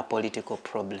are political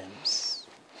problems.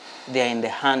 They are in the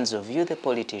hands of you, the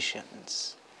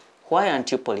politicians. Why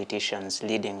aren't you politicians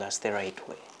leading us the right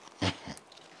way?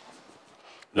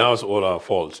 Now it's all our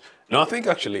fault. Now, I think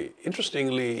actually,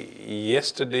 interestingly,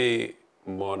 yesterday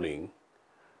morning,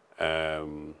 there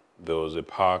was a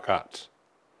power cut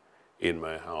in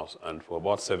my house, and for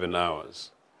about 7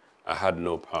 hours, I had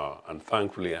no power, and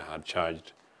thankfully I had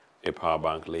charged a power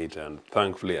bank later, and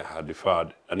thankfully I had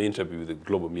deferred an interview with the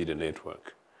Global Media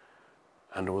Network.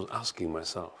 And I was asking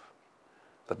myself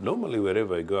that normally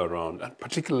wherever I go around, and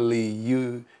particularly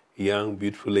you young,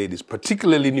 beautiful ladies,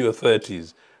 particularly in your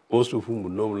 30s, most of whom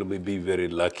would normally be very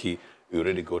lucky, you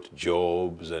already got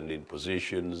jobs and in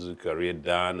positions, career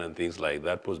done and things like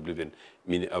that, possibly even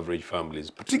many average families,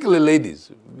 particularly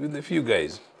ladies, with a few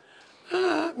guys.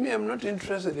 Me, I'm not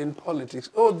interested in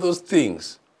politics, all those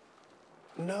things.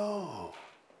 No,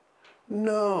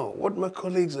 what my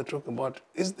colleagues are talking about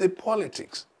is the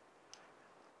politics.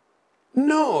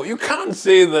 No, you can't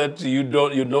say that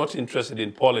you're not interested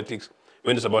in politics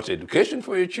when it's about education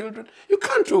for your children. You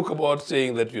can't talk about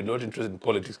saying that you're not interested in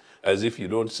politics as if you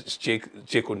don't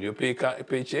check on your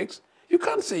paychecks. You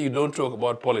can't say you don't talk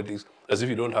about politics as if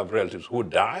you don't have relatives who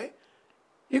die.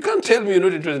 You can't tell me you're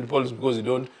not interested in politics because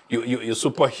you're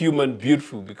superhuman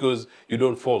beautiful because you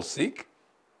don't fall sick.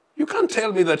 You can't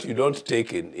tell me that you don't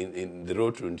take in the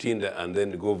road to Ntinda and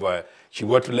then go via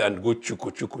Chiwatule and go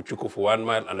Chuku for 1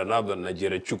 mile, and another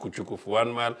Nigeria Chuku for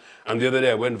 1 mile. And the other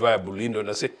day I went via Bulindo and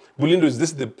I said, Bulindo, is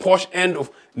this the posh end of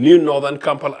New Northern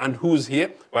Kampala, and who's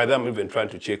here? By then I'm even trying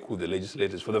to check who the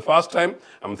legislators. For the first time,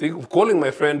 I'm thinking of calling my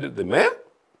friend the mayor,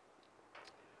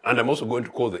 and I'm also going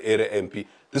to call the area MP.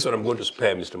 This is what I'm going to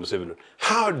spare Mr. Museveni.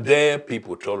 How dare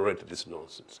people tolerate this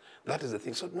nonsense? That is the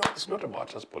thing. So no, it's not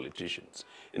about us politicians.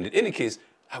 And in any case,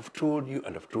 I've told you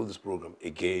and I've told this program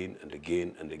again and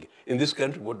again and again. In this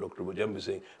country, what Dr. Ojambo is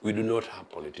saying, we do not have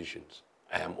politicians.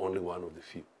 I am only one of the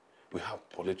few. We have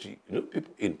people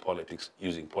in politics,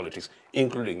 using politics,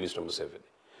 including Mr. Museveni.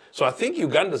 So I think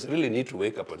Ugandans really need to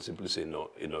wake up and simply say,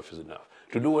 no, enough is enough.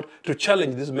 To do what? To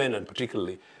challenge these men, and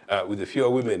particularly with the fewer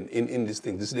women in this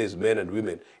thing, these days, men and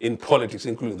women in politics,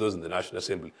 including those in the National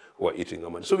Assembly who are eating our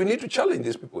money. So we need to challenge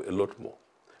these people a lot more.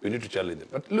 We need to challenge them.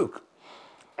 But look,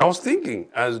 I was thinking,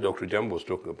 as Dr. Ojambo was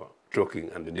talking,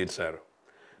 and indeed Sarah,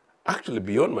 actually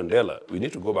beyond Mandela, we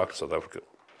need to go back to South Africa.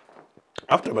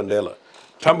 After Mandela,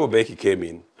 Thabo Mbeki came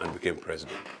in and became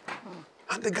president.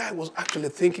 And the guy was actually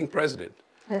thinking president.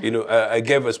 You know, I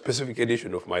gave a specific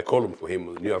edition of my column for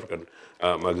him, New African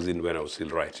magazine, when I was still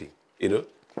writing. You know,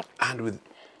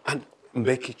 and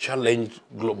Mbeki challenged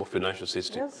global financial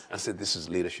system Yes. and said, this is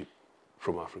leadership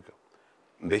from Africa.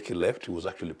 Mbeki left, he was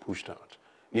actually pushed out.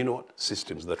 You know what?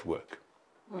 Systems that work.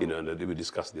 You know, and we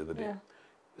discussed the other day. Yeah.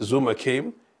 Zuma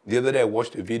came. The other day I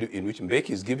watched a video in which Mbeki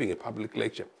is giving a public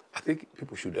lecture. I think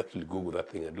people should actually Google that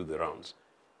thing and do the rounds,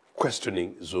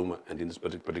 questioning Zuma and in his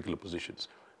particular positions.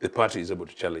 The party is able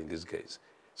to challenge these guys.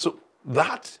 So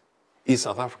that is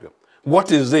South Africa.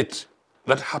 What is it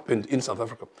that happened in South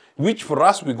Africa? Which for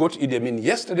us, we got Idi Amin.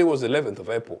 Yesterday was the 11th of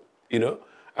April, you know,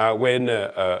 when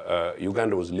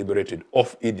Uganda was liberated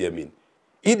of Idi Amin.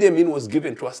 Idi Amin was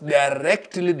given to us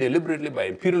directly, deliberately by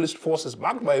imperialist forces,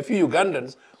 backed by a few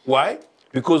Ugandans. Why?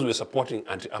 Because we're supporting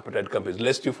anti-apartheid campaigns,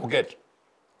 lest you forget.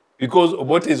 Because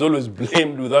Obote is always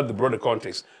blamed without the broader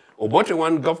context. Obote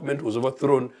one government was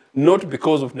overthrown not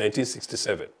because of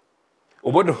 1967.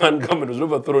 Obote one government was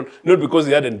overthrown not because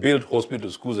he hadn't built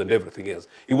hospitals, schools, and everything else.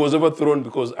 He was overthrown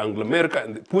because Anglo-America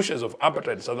and the pushers of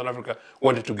apartheid in Southern Africa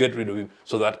wanted to get rid of him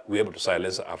so that we were able to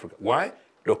silence Africa. Why?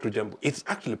 Dr. Ojambo, it's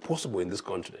actually possible in this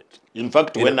continent. In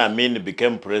fact, when Amin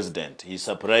became president, he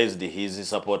surprised his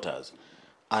supporters,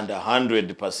 and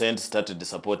 100% started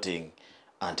supporting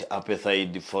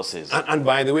anti-apartheid forces. And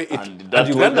by the way,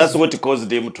 that's what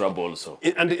caused him trouble also.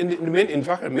 In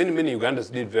fact, many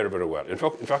Ugandans did very, very well. In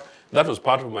fact, that was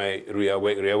part of my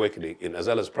reawakening. In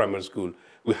Azala's primary school,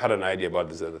 we had an idea about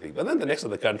this other thing. But then the next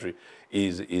other country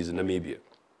is Namibia.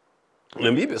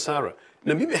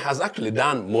 Namibia has actually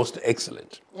done most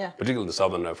excellent, particularly the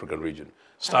Southern African region,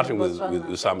 starting with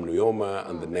Sam Nujoma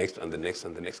and the next and the next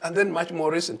and the next. And then much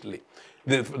more recently,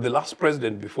 the last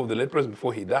president before, the late president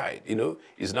before he died, you know,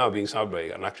 is now being served by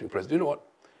an acting president. You know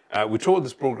what? We told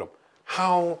this program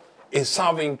how a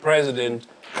serving president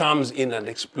comes in and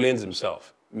explains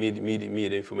himself, media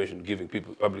information, giving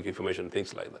people public information,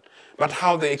 things like that. But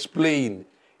how they explain,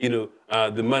 you know,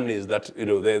 the monies that, you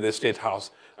know, the state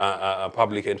house,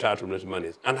 public entitlement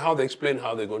monies, and how they explain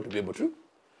how they're going to be able to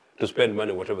spend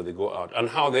money whatever they go out, and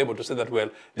how they're able to say that, well,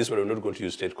 this one we're not going to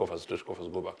use state coffers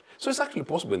go back. So it's actually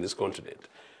possible in this continent.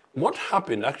 What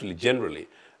happened actually generally,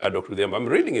 Dr. Ojambo, I'm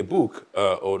reading a book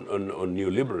on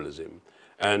neoliberalism,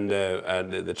 and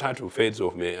the title fades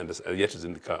off me, and yet it's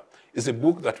in the car. It's a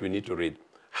book that we need to read.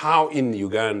 How in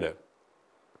Uganda,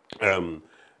 the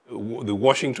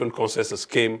Washington consensus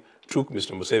came, took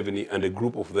Mr. Museveni and a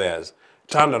group of theirs,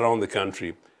 turned around the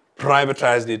country,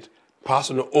 privatized it,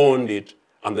 personally owned it,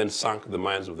 and then sank the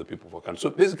minds of the people of our country.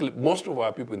 So basically, most of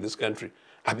our people in this country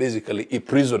are basically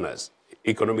prisoners,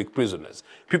 economic prisoners.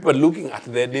 People are looking at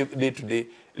their day-to-day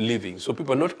living. So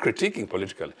people are not critiquing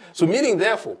politically. So meaning,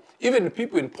 therefore, even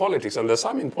people in politics, and there's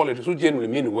some in politics who genuinely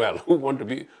mean well, who want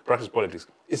to practice politics,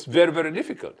 it's very, very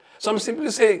difficult. So I'm simply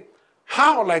saying,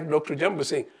 how, like Dr. Ojambo is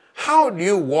saying, how do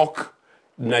you walk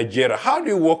Nigeria? How do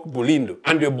you walk Bulindo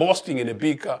and you're boasting in a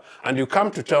big car and you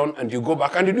come to town and you go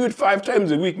back and you do it 5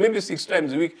 times a week, maybe 6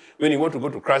 times a week when you want to go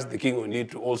to Christ the King or need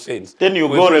to All Saints? Then you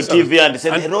go on TV and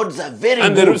say the roads are very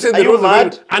good. Are you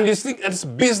mad? And you think it's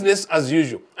business as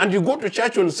usual. And you go to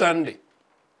church on Sunday.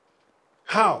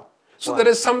 How? So there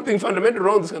is something fundamental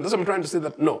wrong with this country. That's what I'm trying to say,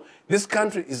 that no, this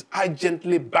country is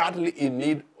urgently, badly in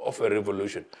need of a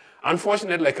revolution.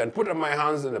 Unfortunately, I can put up my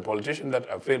hands on a politician that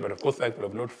have failed, but of course, thankfully,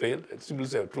 have not failed. I simply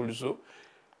say, I told you so.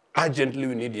 Urgently,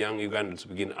 we need young Ugandans to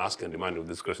begin asking and demanding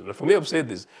this question. And for me, I've said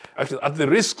this, actually, at the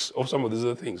risks of some of these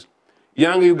other things,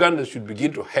 young Ugandans should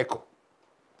begin to heckle.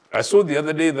 I saw the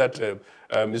other day that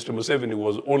Mr. Museveni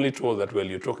was only told that, well,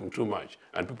 you're talking too much,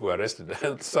 and people were arrested.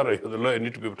 Sorry, the lawyer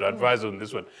need to be able to advise on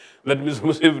this one. That Mr.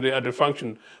 Museveni had a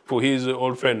function for his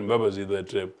old friend Mbabazi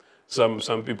that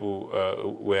some people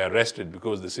were arrested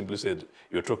because they simply said,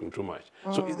 you're talking too much.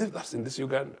 So that's in this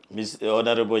Uganda.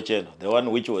 Honorable Ochieno, the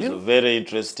one which was very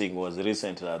interesting was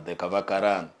recent at the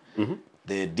Kavakaran.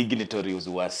 The dignitaries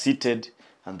were seated,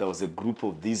 and there was a group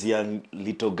of these young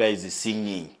little guys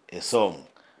singing a song.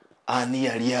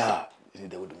 Anialia,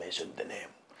 they would mention the name.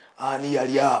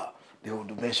 Anialia, they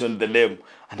would mention the name.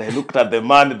 And I looked at the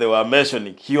man they were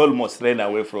mentioning. He almost ran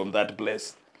away from that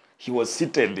place. He was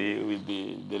seated with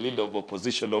the leader of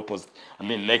opposition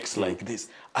next like this.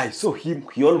 I saw him,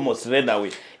 he almost ran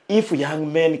away. If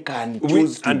young men can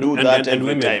choose to do that every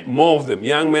women, time. More of them,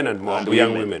 young men and more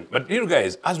young women. But you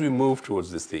guys, as we move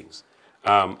towards these things,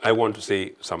 I want to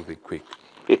say something quick.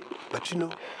 But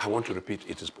I want to repeat,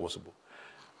 it is possible.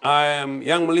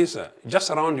 Young Muliisa,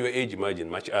 just around your age, imagine,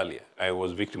 much earlier, I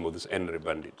was victim of these NRA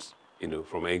bandits,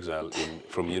 from exile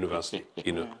from university,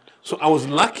 So I was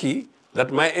lucky that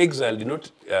my exile did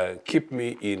not keep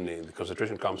me in the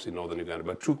concentration camps in northern Uganda,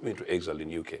 but took me to exile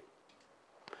in UK.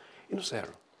 Sarah,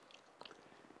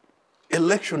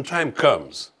 election time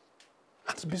comes,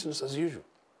 that's business as usual.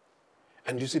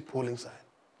 and you see polling sign,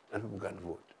 and people can't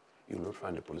vote. You will not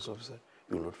find a police officer.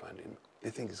 You will not find him. They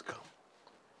think it's calm.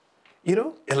 You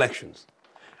know, elections.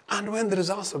 And when the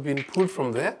results have been pulled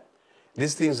from there,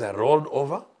 these things are rolled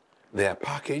over, they are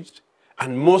packaged,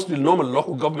 and mostly normal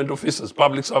local government officers,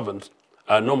 public servants,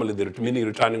 are normally the meaning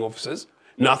returning officers,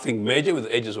 nothing major with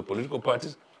the edges of political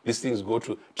parties. These things go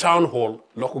to town hall,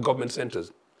 local government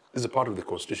centers. This is a part of the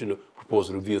constitutional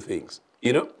proposed review things.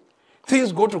 You know,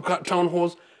 things go to town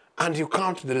halls, and you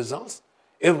count the results.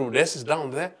 Everyone else is down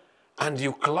there, and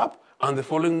you clap, and the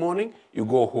following morning, you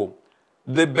go home.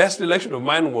 The best election of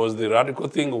mine was the radical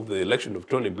thing of the election of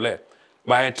Tony Blair.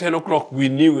 By 10 o'clock, we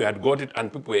knew we had got it,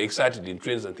 and people were excited in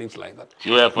trains and things like that.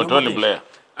 You were for Tony Blair?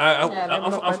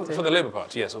 For the Labour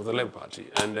Party, yes, of the Labour Party.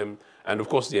 And of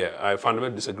course, yeah, I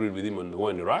fundamentally disagreed with him on the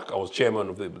war in Iraq. I was chairman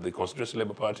of the Constitutional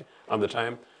Labour Party at the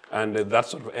time, and that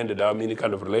sort of ended our mini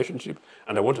kind of relationship.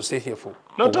 And I want to stay here for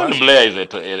Tony Blair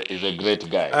is a great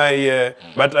guy.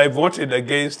 But I voted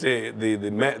against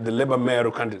the Labour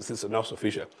mayoral candidate. This is now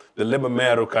official. The Labour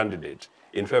mayoral candidate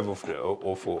in favour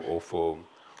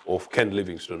of Ken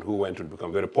Livingstone, who went to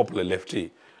become very popular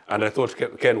lefty. And I thought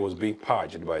Ken was being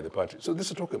purged by the party. So this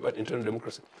is talking about internal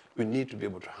democracy. We need to be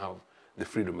able to have the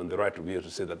freedom and the right to be able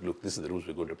to say that, look, this is the rules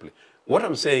we're going to play. What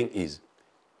I'm saying is,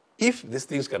 if these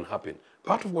things can happen,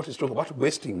 part of what is talking about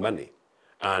wasting money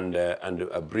and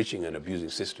breaching and abusing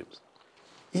systems.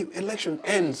 If election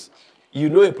ends, you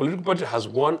know a political party has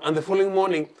won, and the following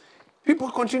morning, people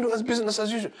continue as business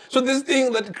as usual. So this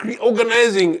thing that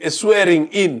organizing a swearing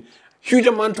in, huge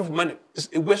amount of money, is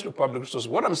a waste of public resources.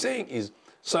 What I'm saying is,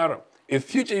 Sarah, a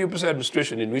future UPC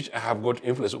administration in which I have got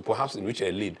influence, or perhaps in which I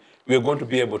lead, we are going to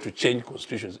be able to change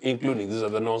constitutions, including these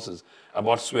other nonsense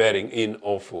about swearing in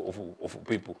of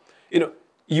people. You know,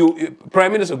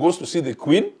 Prime Minister goes to see the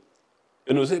Queen,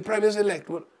 and you say, Prime Minister-elect,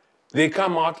 well, they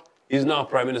come out, he's now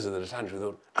Prime Minister of the country.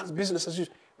 As business as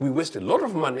usual. We waste a lot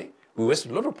of money, we waste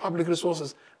a lot of public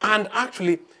resources, and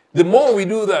actually, the more we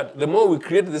do that, the more we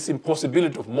create this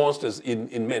impossibility of monsters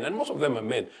in men, and most of them are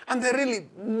men. And they're really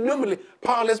normally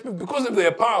powerless people, because if they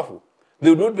are powerful, they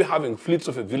would not be having fleets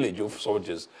of a village of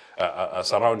soldiers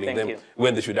surrounding them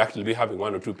when they should actually be having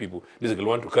one or two people basically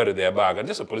want to carry their bag, and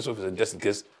just a police officer just in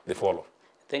case they fall off.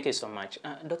 Thank you so much.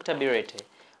 Dr. Bireete,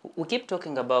 we keep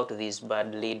talking about these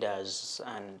bad leaders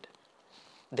and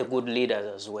the good leaders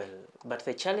as well, but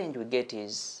the challenge we get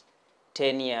is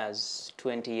 10 years,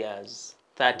 20 years,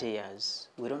 30 years,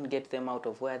 we don't get them out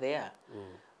of where they are.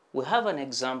 We have an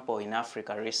example in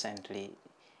Africa recently,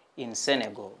 in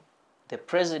Senegal. The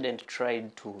president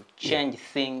tried to change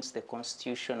things, the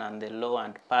constitution and the law,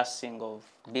 and passing of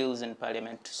bills in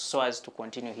parliament so as to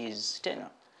continue his tenure.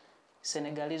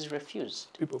 Senegalese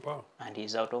refused. People power. And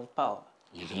he's out of power.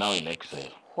 He's now in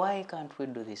exile. Why can't we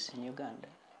do this in Uganda?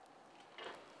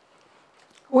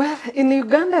 Well, in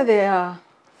Uganda there are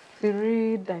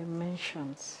 3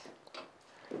 dimensions.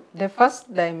 The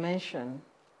first dimension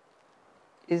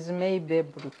is maybe a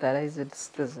brutalized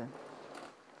citizen.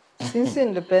 Since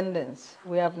independence,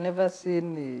 we have never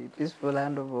seen a peaceful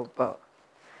handover of power.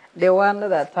 The one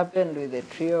that happened with the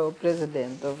trio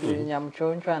president of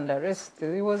Nyamchoncho and the rest,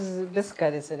 it was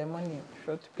basically a ceremonial,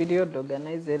 short period,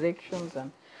 organized elections,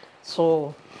 and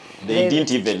so... They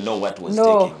didn't even know what was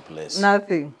taking place.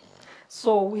 Nothing.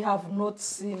 So we have not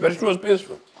seen... But it was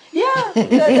peaceful. Yeah,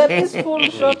 the peaceful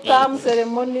short-term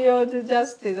ceremonial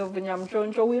justice of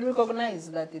Nyamchoncho, we recognize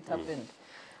that it happened.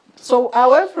 So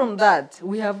away from that,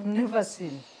 we have never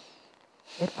seen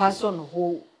a person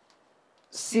who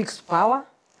seeks power,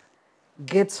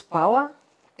 gets power,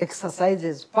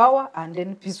 exercises power, and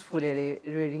then peacefully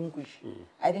relinquish.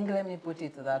 I think, let me put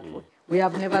it that way. We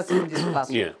have never seen this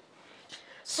person. Yeah.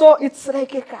 So it's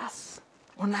like a curse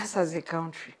on us as a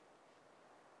country.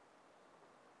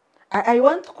 I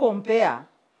want to compare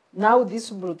now this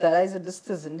brutalized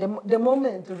citizen, the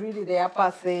moment really the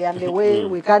apathy and the way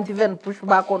we can't even push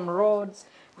back on roads,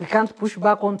 we can't push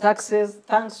back on taxes,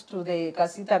 thanks to the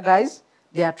Kasita guys,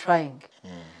 they are trying.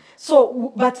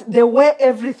 So, but the way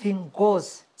everything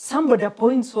goes, somebody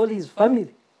appoints all his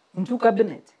family into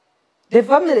cabinet. The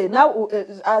family, now,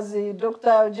 as Dr.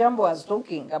 Ojambo was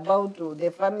talking about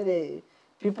the family,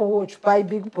 people who occupy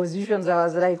big positions, I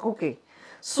was like, okay.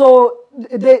 So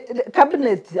the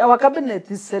cabinet, our cabinet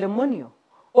is ceremonial.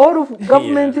 All of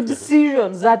government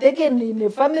decisions are taken in a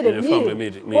family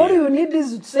meeting. All you need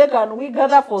is to say, can we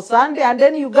gather for Sunday, and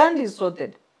then Uganda is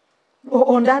sorted.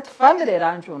 On that family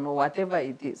ranch or whatever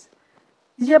it is.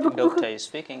 Yeah, Doctor is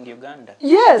speaking Uganda.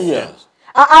 Yes. Yes.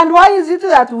 And why is it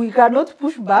that we cannot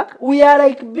push back? We are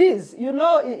like bees. You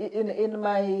know, in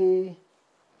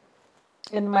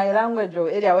my language or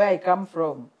area where I come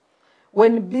from,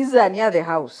 when bees are near the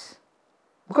house,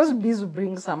 because bees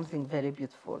bring something very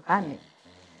beautiful, honey.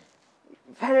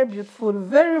 Very beautiful,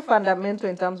 very fundamental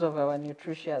in terms of our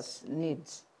nutritious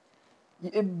needs.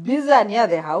 Bees are near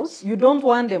the house. You don't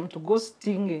want them to go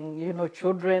stinging, you know,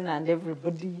 children and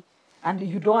everybody, and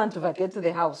you don't want to vacate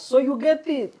the house. So you get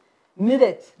the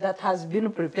millet that has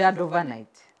been prepared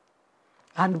overnight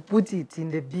and put it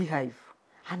in the beehive,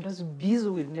 and those bees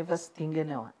will never sting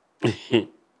anyone.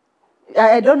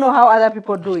 I don't know how other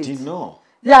people do it. I didn't know.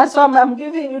 Yeah, so I'm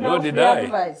giving you Nor free did I.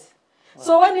 advice.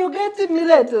 So when you get a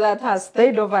millet that has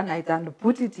stayed overnight and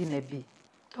put it in a bee,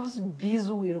 those bees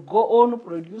will go on,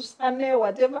 produce honey,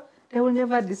 whatever. They will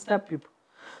never disturb people.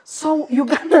 So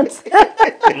Ugandans.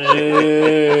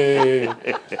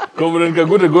 Comrade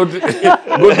Kaguta got the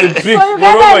trick. So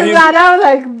Ugandans are now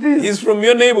like this. He's from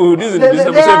your neighborhood, isn't They it?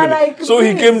 are like So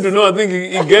he this. came to know, I think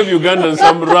he gave Ugandans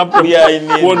some rap We are in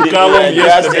one column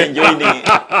just yesterday.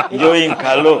 enjoying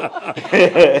Kalo.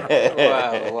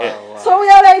 Wow. So we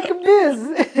are like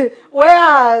bees,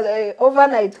 where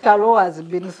overnight Kalo has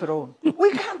been thrown.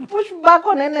 We can't push back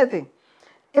on anything.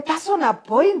 A person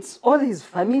appoints all his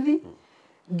family,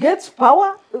 gets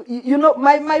power. You know,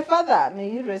 my father, may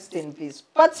he rest in peace,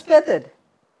 participated,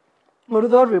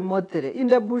 although remotely, in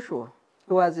the bush war.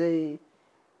 He was a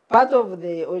part of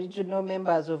the original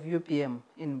members of UPM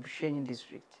in Ochieno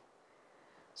district.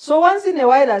 So once in a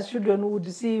while, as children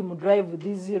would see him drive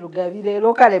these Rugavile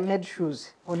locally made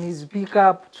shoes on his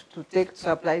pickup to take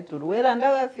supply to the well and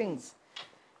other things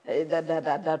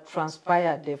that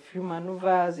transpired. A few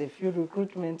maneuvers, a few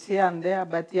recruitments here and there,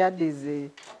 but he had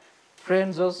his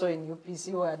friends also in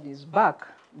UPC who had his back,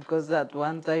 because at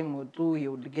one time or two he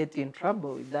would get in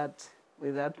trouble with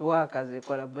that work as a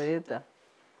collaborator.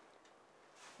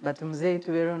 But Mzee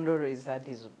Tuwerondoro is at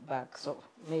his back, so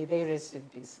may they rest in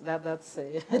peace. That's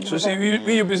So see,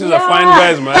 we UPCs are fine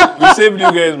guys, man. We saved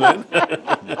you guys, man.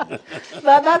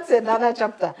 that's another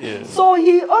chapter. Yeah. So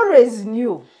he always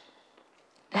knew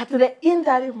that the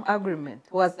interim agreement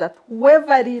was that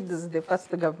whoever leads the first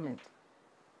government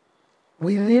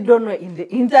will lead on in the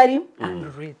interim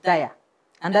and retire.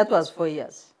 And that was 4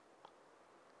 years.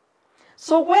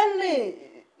 So when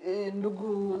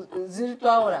Ndugu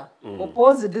Zirtwaura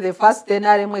opposed the first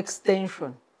NRM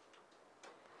extension,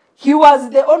 he was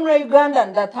the only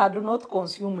Ugandan that had not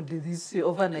consumed this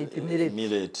overnight millet.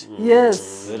 Millet.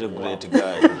 Yes. Very great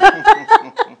guy.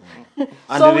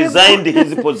 And So he resigned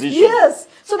his position. Yes.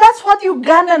 So that's what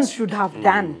Ugandans should have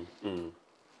done.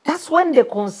 That's when the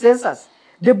consensus,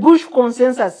 the Bush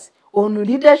consensus on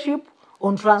leadership,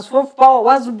 on transfer of power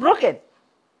was broken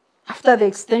after the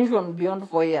extension beyond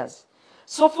 4 years.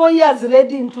 So 4 years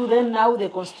led into then now the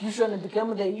constitution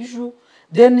became the issue.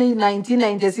 Then in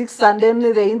 1996 and then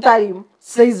the interim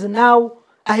says now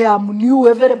I am new,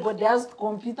 everybody has to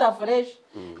compete afresh.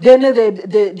 Then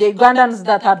the Ugandans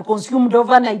that had consumed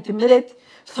overnight millet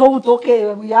thought,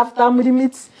 okay, we have term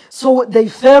limits. So they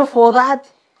fell for that.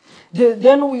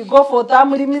 Then we go for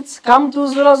term limits, come to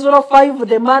 005,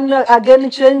 the man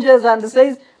again changes and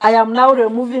says, I am now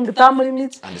removing term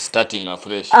limits. And starting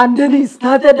afresh. And then he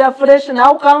started afresh,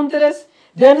 now countless.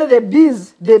 Then the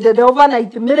bees, the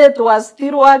overnight millet was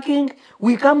still working.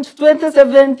 We come to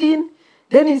 2017.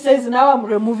 Then he says, now I'm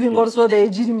removing also the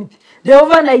age limit. The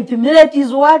overnight millet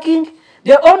is working.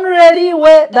 The only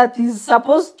way that is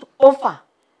supposed to offer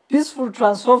peaceful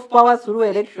transfer of power through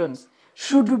elections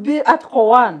should be Article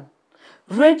 1.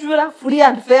 Regular, free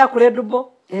and fair,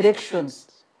 credible elections.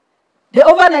 The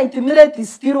overnight millet is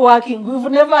still working.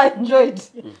 We've never enjoyed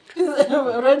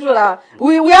regular.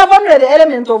 We have only the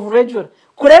element of regular.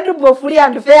 Credible, free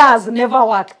and fair has never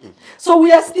worked. So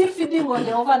we are still feeding on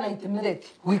the overnight millet.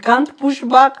 We can't push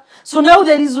back. So now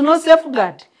there is no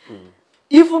safeguard.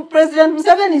 If President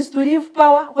Museveni is to leave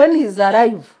power, when he's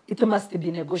arrived, it must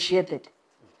be negotiated.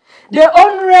 The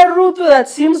only route that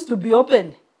seems to be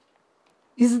open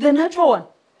is the natural one.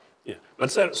 Yeah,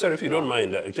 but sir, if you don't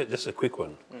mind, just a quick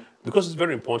one, because it's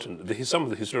very important. Some of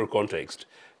the historical context,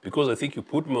 because I think you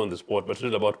put me on the spot, but it's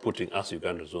not about putting us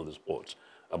Ugandans on the spot,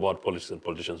 about politics and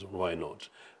politicians and why not.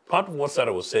 Part of what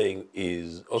Sarah was saying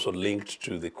is also linked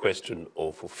to the question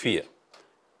of fear,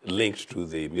 linked to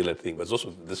the millet thing, but it's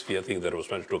also this fear thing that I was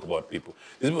trying to talk about people.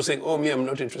 These people saying, oh, me, I'm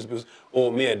not interested because,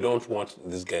 oh, me, I don't want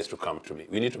these guys to come to me.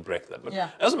 We need to break that. But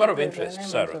as a matter of interest,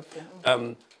 Sarah,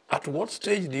 at what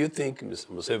stage do you think Mr.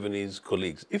 Museveni's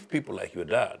colleagues, if people like your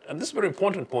dad, and this is a very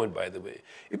important point, by the way,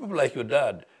 if people like your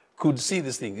dad could see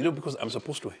this thing, because I'm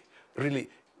supposed to really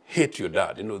hate your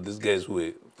dad, these guys who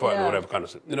are foreign, whatever kind of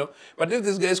stuff, But if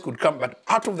these guys could come, but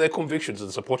out of their convictions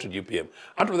and supported UPM,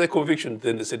 out of their convictions,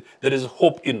 then they said, there is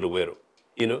hope in Luwero,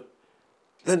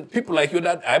 then people like you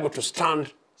that are able to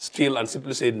stand still and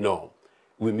simply say, no,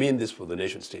 we mean this for the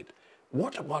nation state.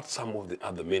 What about some of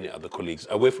the many other colleagues,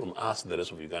 away from us, the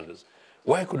rest of Ugandans?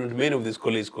 Why couldn't many of these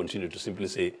colleagues continue to simply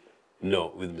say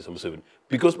no with Mr. Museveni?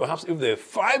 Because perhaps if there are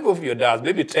 5 of your dads,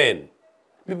 maybe 10,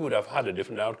 people would have had a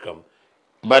different outcome.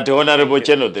 But Honorable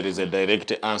Ochieno, there is a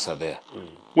direct answer there.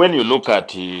 When you look at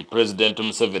President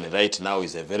Museveni right now,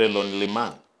 he's a very lonely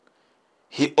man.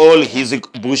 All his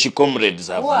Bush comrades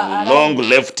have long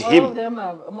left him.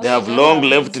 They have long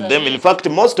left them. In fact,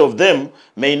 most of them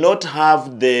may not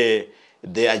have the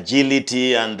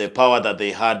agility and the power that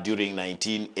they had during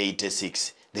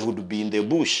 1986. They would be in the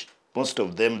bush. Most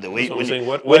of them, the way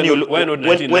when you look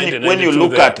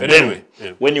at them,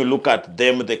 when you look at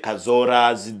them, the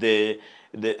Kazoras, the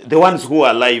ones who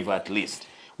are alive at least,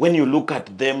 when you look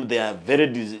at them, they are very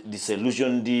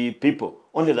disillusioned people.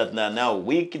 Only that they are now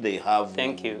weak. They have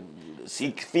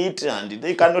sick feet, and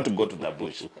they cannot go to the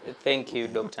bush. Thank you,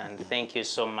 Doctor, and thank you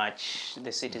so much.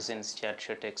 The Citizens Chat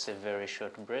Show takes a very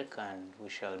short break, and we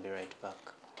shall be right back.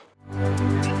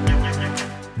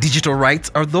 Digital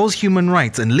rights are those human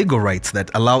rights and legal rights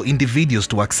that allow individuals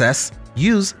to access,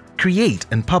 use, create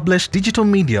and publish digital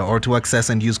media or to access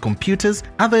and use computers,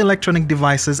 other electronic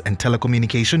devices and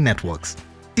telecommunication networks.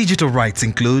 Digital rights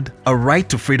include a right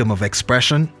to freedom of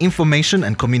expression, information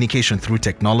and communication through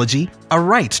technology, a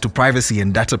right to privacy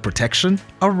and data protection,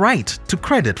 a right to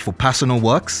credit for personal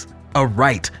works, a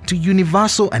right to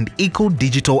universal and equal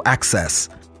digital access,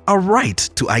 a right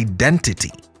to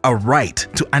identity, a right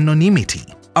to anonymity,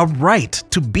 a right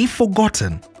to be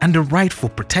forgotten, and a right for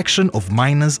protection of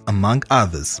minors, among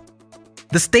others.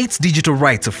 The state's digital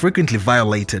rights are frequently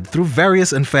violated through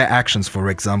various unfair actions, for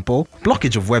example,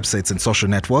 blockage of websites and social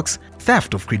networks,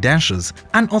 theft of credentials,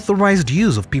 unauthorized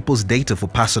use of people's data for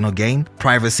personal gain,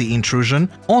 privacy intrusion,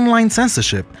 online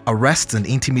censorship, arrests and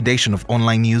intimidation of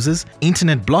online users,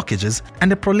 internet blockages, and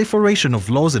the proliferation of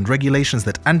laws and regulations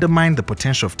that undermine the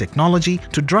potential of technology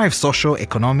to drive social,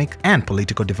 economic, and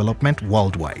political development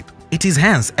worldwide. It is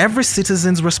hence every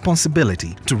citizen's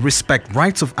responsibility to respect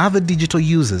rights of other digital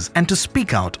users and to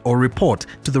speak out or report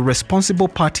to the responsible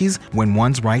parties when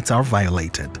one's rights are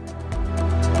violated.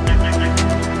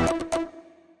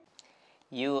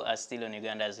 You are still on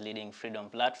Uganda's leading freedom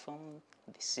platform,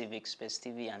 the Civic Space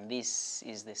TV, and this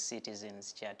is the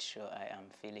Citizens Chat Show. I am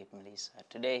Phillip Muliisa.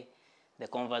 Today, the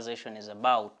conversation is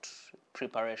about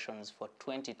preparations for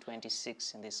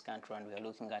 2026 in this country, and we are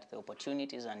looking at the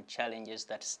opportunities and challenges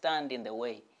that stand in the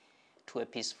way to a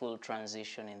peaceful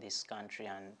transition in this country.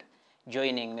 And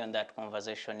joining me on that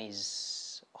conversation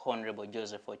is Honorable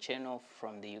Joseph Ochieno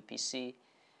from the UPC,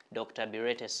 Dr.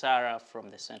 Bireete Sarah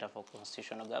from the Center for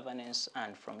Constitutional Governance,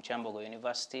 and from Kyambogo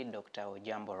University, Dr.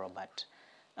 Ojambo Robert.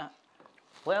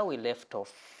 Where we left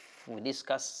off, we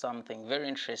discussed something very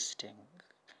interesting.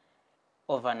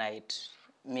 Overnight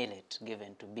millet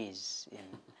given to bees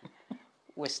in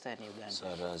Western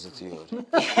Uganda.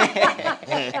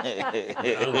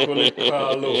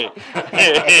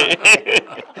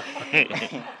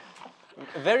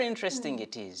 Very interesting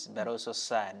it is, but also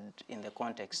sad in the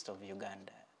context of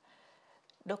Uganda.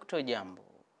 Dr. Ojambo,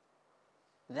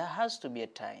 there has to be a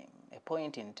time, a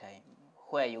point in time,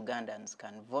 where Ugandans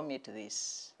can vomit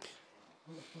this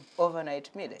overnight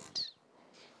millet.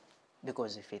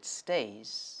 Because if it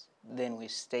stays, then we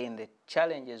stay in the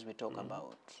challenges we talk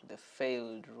about, the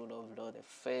failed rule of law, the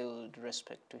failed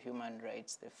respect to human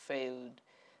rights, the failed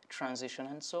transition,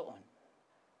 and so on.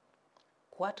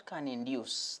 What can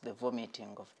induce the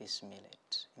vomiting of this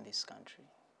millet in this country?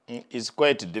 It's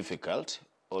quite difficult,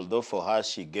 although for her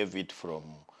she gave it from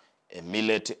a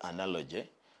millet analogy.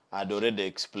 I'd already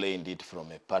explained it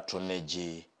from a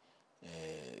patronage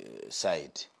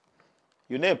side.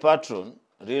 You know, a patron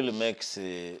really makes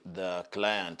the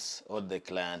clients or the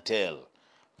clientele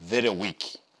very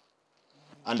weak.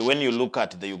 And when you look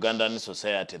at the Ugandan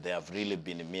society, they have really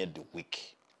been made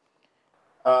weak.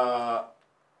 For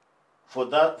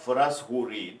us who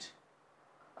read,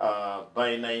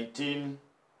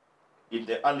 in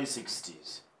the early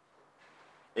 60s,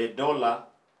 a dollar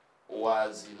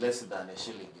was less than a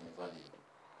shilling in value.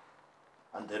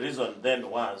 And the reason then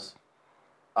was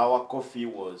our coffee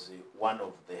was one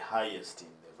of the highest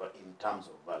in terms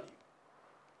of value.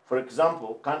 For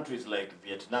example, countries like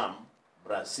Vietnam,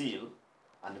 Brazil,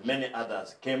 and many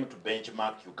others came to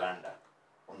benchmark Uganda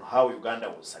on how Uganda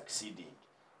was succeeding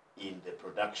in the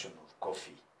production of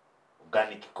coffee,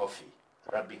 organic coffee,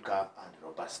 Arabica and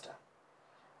Robusta.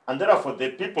 And therefore, the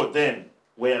people then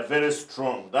were very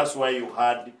strong. That's why you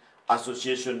had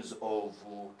associations of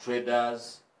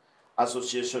traders,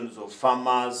 associations of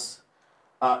farmers.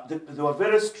 They were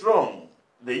very strong.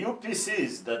 the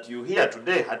UPCs that you hear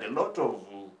today had a lot of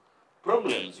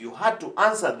problems. You had to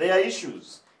answer their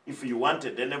issues. If you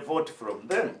wanted any vote from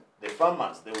them, the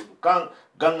farmers, they would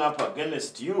gang up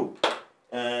against you.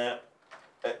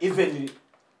 Even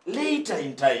later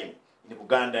in time, in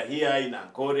Uganda, here, in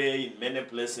Ankole, in many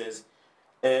places,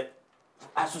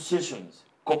 associations,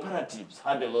 cooperatives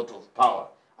had a lot of power.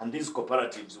 And these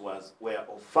cooperatives were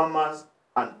of farmers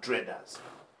and traders.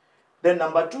 Then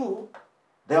number two,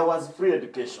 there was free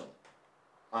education.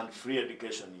 And free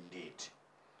education indeed.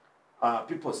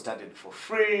 People studied for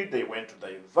free, they went to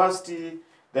the university,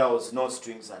 there was no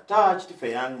strings attached. If a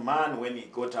young man, when he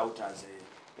got out as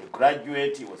a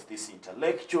graduate, he was this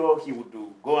intellectual, he would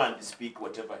go and speak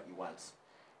whatever he wants.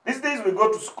 These days we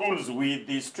go to schools with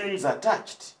the strings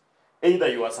attached. Either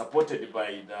you are supported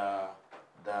by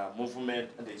the movement,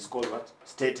 and it's called what?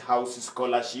 State House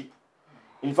Scholarship.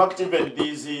 In fact, even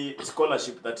this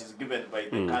scholarship that is given by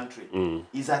the country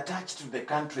is attached to the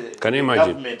country, Can you the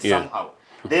imagine? government Yeah. somehow.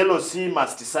 The LOC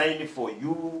must sign for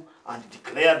you and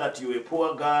declare that you're a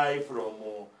poor guy from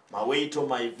Maweito,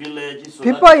 my village. So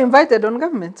People are invited on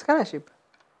government scholarship.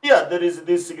 yeah, there is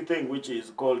this thing which is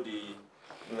called the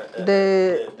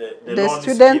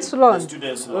students' loan. The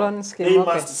students' loan. Scheme, They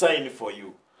okay. must sign for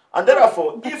you. And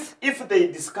therefore, if they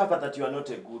discover that you are not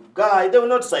a good guy, they will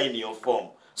not sign your form.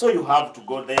 So you have to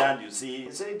go there and you say,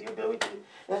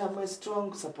 I'm a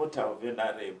strong supporter of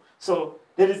NRM. So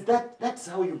there is that's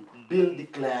how you build the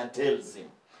clientelism.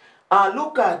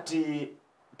 Look at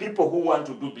people who want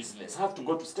to do business, have to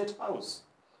go to State House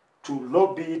to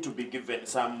lobby, to be given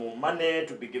some more money,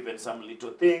 to be given some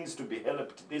little things, to be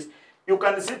helped this. You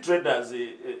can see traders,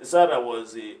 Sarah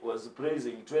was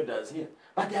praising traders here,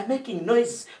 but they are making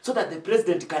noise so that the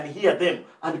president can hear them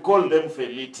and call them for a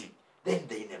meeting. Then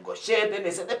they negotiate, then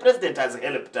they say, the president has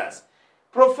helped us.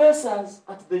 Professors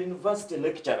at the university,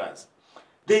 lecturers,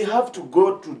 they have to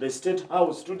go to the State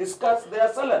House to discuss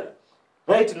their salary.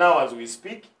 Right now, as we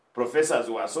speak, professors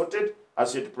who are sorted,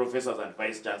 associate professors and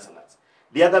vice chancellors.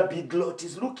 The other big lot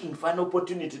is looking for an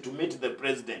opportunity to meet the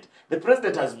president. The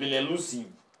president has been elusive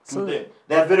to them.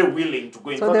 They are very willing to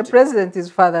go. So the president is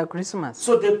Father Christmas.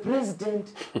 So the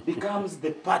president becomes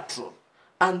the patron.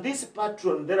 And this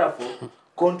patron, therefore,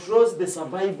 controls the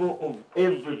survival of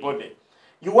everybody.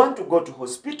 You want to go to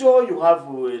hospital, you have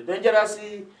a dangerous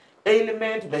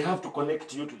ailment, they have to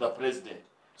connect you to the president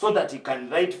so that he can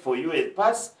write for you a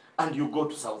pass and you go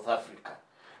to South Africa.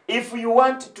 If you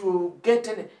want to get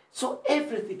any, so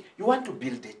everything, you want to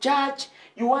build a church,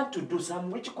 you want to do some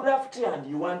witchcraft and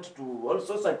you want to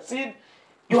also succeed,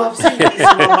 you have seen this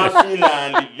Mama Fila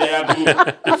and their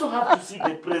group. You also have to see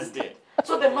the president.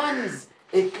 So the man is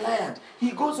a client.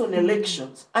 He goes on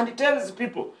elections and he tells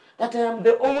people that I am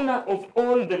the owner of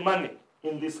all the money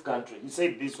in this country. He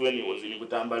said this when he was in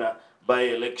Butambara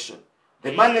by-election.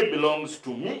 The money belongs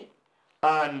to me.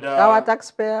 And our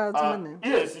taxpayers' money.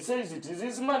 Yes, he says it is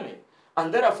his money.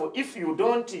 And therefore, if you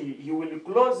don't, he will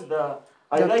close the...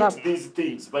 I write these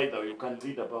things, by the way, you can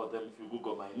read about them if you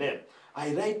Google my name.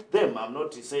 I write them. I'm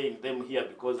not saying them here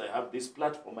because I have this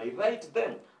platform. I write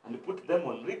them and put them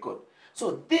on record.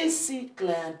 So this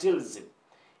clientelism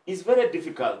is very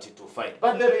difficult to fight.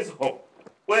 But there is hope.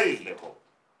 Where is the hope?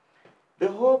 The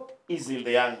hope is in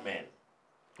the young men.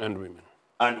 And women.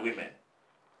 And women.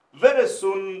 Very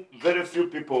soon, very few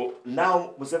people,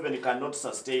 now Museveni cannot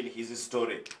sustain his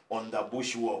story on the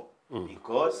Bush War.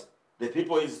 Because the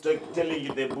people is telling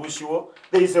you the Bush War,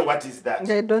 they say, what is that?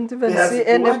 They don't even see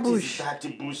any bush. What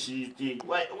is that bushy thing?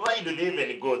 Why do they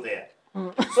even go there?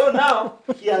 So now,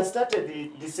 he has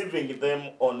started deceiving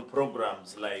them on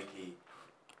programs like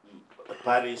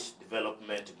Parish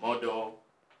Development Model,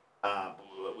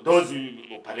 those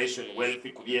Operation Wealth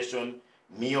Creation,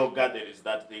 Mioga, there is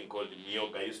that thing called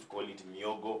Mioga, I used to call it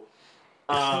Miogo.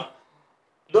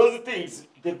 Those things,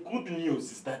 the good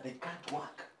news is that they can't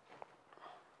work.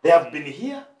 They have been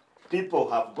here, people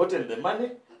have gotten the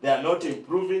money, they are not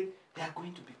improving, they are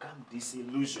going to become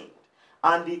disillusioned.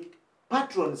 And the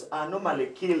patrons are normally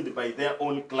killed by their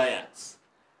own clients.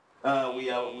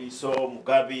 We saw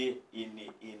Mugabe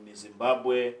in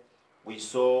Zimbabwe, we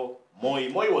saw Moi.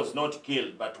 Moi was not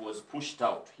killed, but was pushed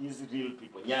out. His real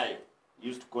people, Nyayo,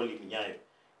 used to call him Nyayo.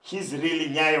 His really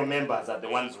Nyayo members are the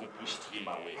ones who pushed him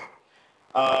away.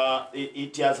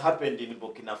 It has happened in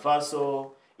Burkina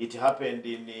Faso, it happened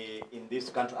in this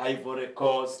country, Ivory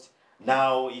Coast,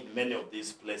 now in many of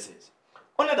these places.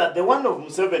 Only that the one of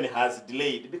Museveni has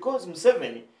delayed because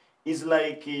Museveni is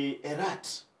like a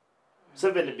rat.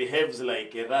 Museveni behaves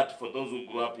like a rat for those who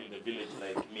grew up in the village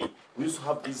like me. We used to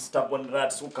have these stubborn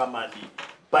rats who come and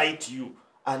bite you.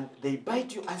 And they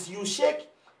bite you as you shake,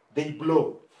 they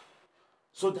blow.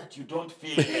 so that you don't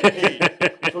feel the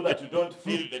pain. So that you don't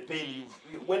feel the pain.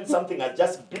 When something has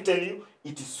just beaten you,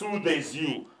 it soothes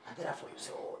you. And therefore you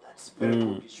say, oh, that's very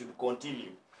good, it should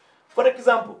continue. For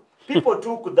example, people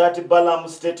took that Balaam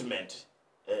statement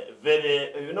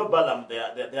you know, Balaam,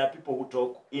 there are people who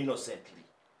talk innocently.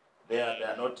 They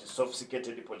are not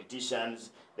sophisticated politicians.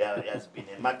 There has been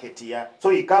a marketeer. So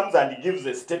he comes and he gives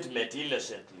a statement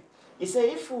innocently. He says,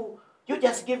 if you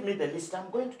just give me the list, I'm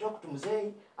going to talk to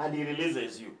Mzee, and he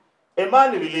releases you. A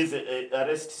man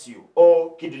arrests you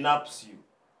or kidnaps you,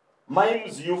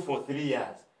 mimes you for 3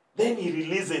 years. Then he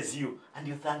releases you, and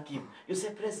you thank him. You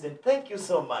say, President, thank you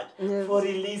so much for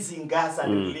releasing us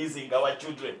and releasing our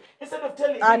children. Instead of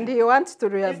telling him... And he wants to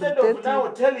rehabilitate Instead of now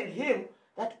telling him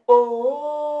that,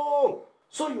 oh,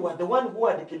 so you are the one who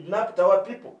had kidnapped our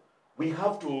people. We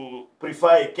have to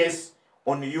prefer a case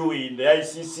on you in the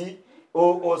ICC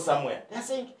or somewhere. They're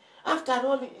saying, after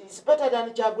all, it's better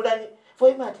than Chagulani. For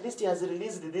him, at least he has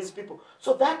released these people.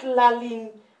 So that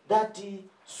lulling, that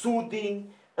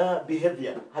soothing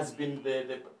behavior has been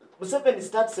the Museveni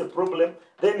starts a problem,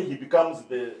 then he becomes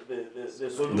the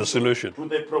solution to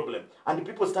the problem. And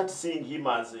people start seeing him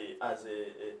as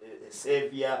a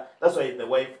savior. That's why the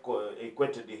wife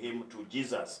equated him to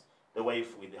Jesus. The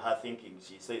wife, with her thinking,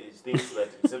 she thinks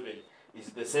that Museveni is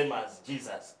the same as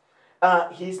Jesus.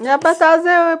 But as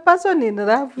a person in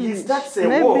love, he starts a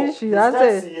maybe war. She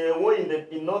has a war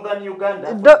in northern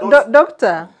Uganda.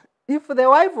 Doctor, if the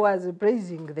wife was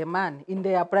praising the man in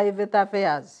their private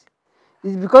affairs,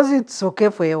 it's because it's okay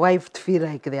for a wife to feel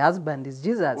like the husband is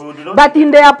Jesus. But in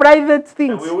their private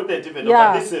things... We wouldn't even know,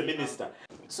 but this is a minister.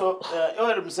 So,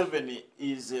 Yoweri Museveni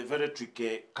is a very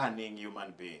tricky, cunning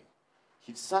human being.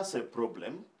 He starts a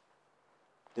problem.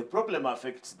 The problem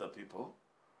affects the people.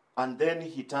 And then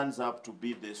he turns up to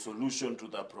be the solution to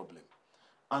the problem.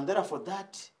 And therefore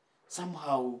that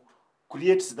somehow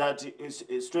creates that,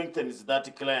 strengthens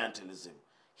that clientelism.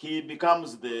 He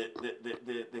becomes the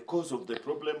cause of the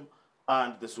problem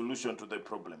and the solution to the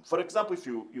problem. For example, if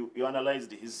you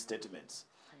analyzed his statements,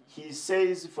 he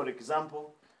says, for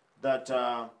example,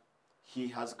 that he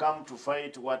has come to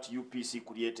fight what UPC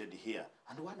created here.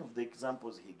 And one of the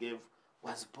examples he gave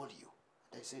was polio.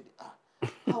 And I said,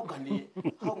 how can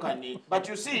he? But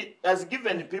you see, he has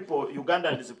given people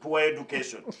Ugandans poor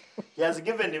education. He has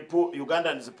given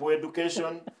Ugandans poor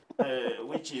education,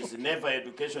 which is never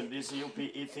education, this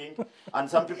UPE thing. And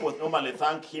some people normally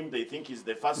thank him. They think he's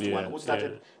the first one who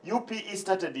started. UPE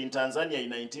started in Tanzania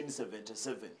in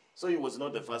 1977. So he was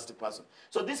not the first person.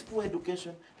 So this poor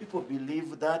education, people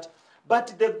believe that.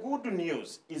 But the good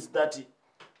news is that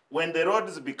when the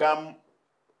roads become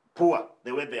poor,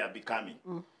 the way they are becoming,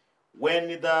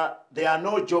 when there are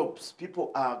no jobs,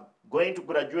 people are going to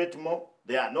graduate more,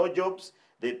 there are no jobs,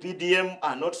 the PDM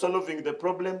are not solving the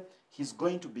problem, he's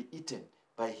going to be eaten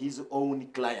by his own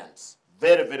clients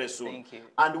very, very soon. Thank you.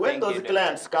 And when those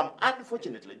clients come,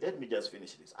 unfortunately, let me just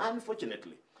finish this.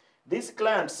 Unfortunately, these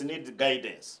clients need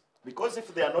guidance, because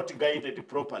if they are not guided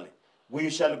properly, we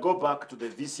shall go back to the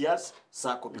vicious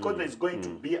circle, because there is going to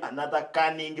be another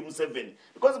cunning Museveni.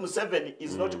 Because Museveni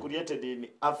is not created in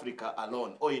Africa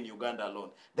alone or in Uganda alone.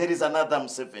 There is another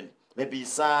Museveni, maybe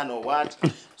his son or what.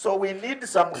 So we need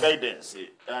some guidance.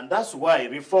 And that's why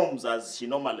reforms, as she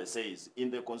normally says,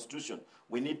 in the Constitution,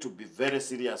 we need to be very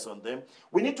serious on them.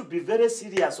 We need to be very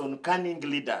serious on cunning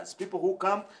leaders, people who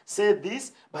come, say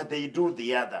this, but they do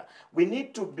the other. We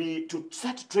need to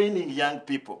start training young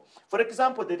people. For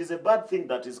example, there is a bad thing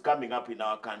that is coming up in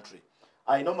our country.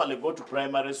 I normally go to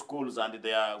primary schools and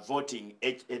they are voting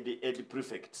ed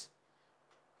prefects.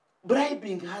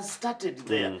 Bribing has started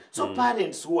there. So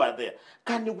parents who are there,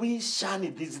 can we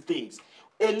shun these things?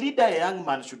 A leader, a young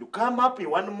man, should come up in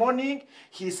one morning.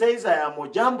 He says, I am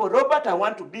Ojambo Robert. I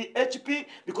want to be HP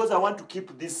because I want to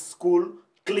keep this school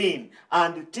clean.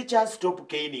 And teachers stop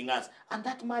caning us. And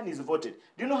that man is voted.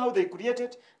 Do you know how they create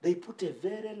it? They put a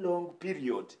very long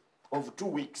period of 2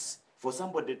 weeks for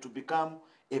somebody to become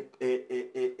a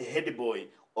head boy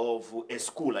of a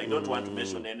school. I don't want to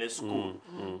mention any school.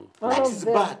 That is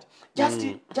bad.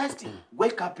 Just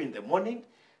wake up in the morning.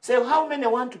 Say, how many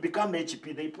want to become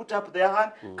HP? They put up their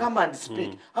hand, come and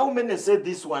speak. How many say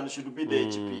this one should be the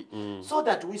HP? So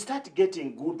that we start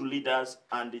getting good leaders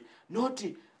and not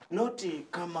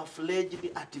camouflaged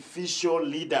artificial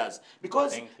leaders.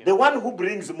 Because the one who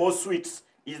brings more sweets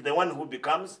is the one who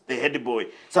becomes the head boy.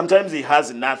 Sometimes he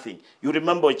has nothing. You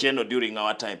remember Ochieno during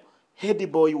our time.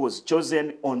 head boy was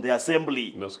chosen on the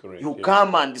assembly. That's correct. You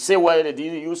come and say, well,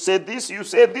 you say this,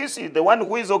 the one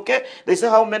who is okay. They say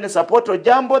how many support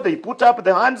Ojambo, they put up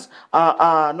the hands,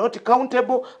 are not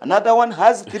countable. Another one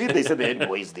has 3, they say the head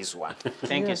boy is this one.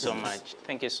 Thank you so much.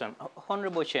 Thank you so much.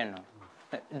 Honorable Ochieno,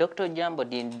 Dr. Ojambo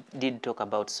did talk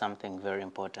about something very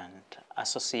important,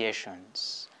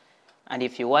 associations. And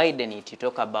if you widen it, you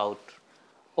talk about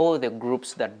all the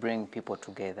groups that bring people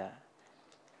together.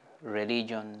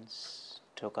 Religions,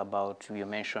 talk about, you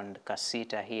mentioned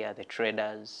Kasita here, the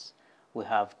traders. We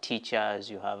have teachers,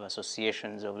 you have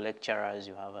associations of lecturers,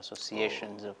 you have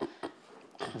associations of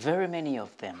very many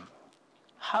of them.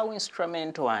 How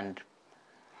instrumental and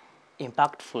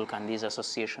impactful can these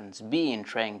associations be in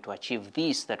trying to achieve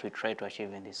this that we try to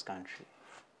achieve in this country?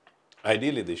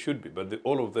 Ideally, they should be, but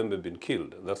all of them have been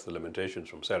killed. That's the lamentations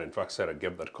from Sarah. In fact, Sarah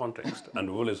gave that context. And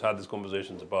we've always had these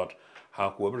conversations about how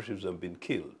cooperatives have been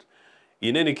killed.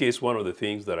 In any case, one of the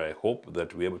things that I hope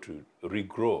that we're able to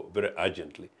regrow very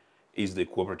urgently is the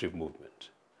cooperative movement,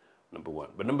 number one.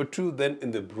 But number two, then in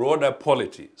the broader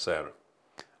polity, Sarah,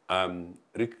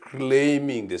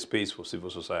 reclaiming the space for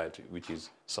civil society, which is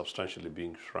substantially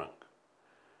being shrunk.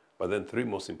 But then three,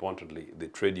 most importantly, the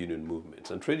trade union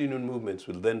movements. And trade union movements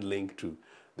will then link to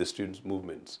the students'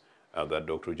 movements that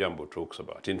Dr. Ojambo talks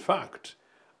about. In fact,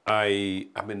 I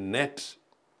am a net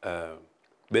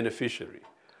beneficiary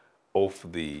of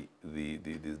the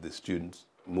students'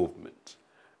 movement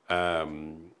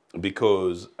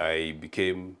because I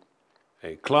became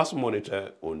a class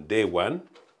monitor on day one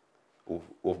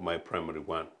of my primary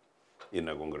one in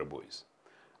Agongara Boys.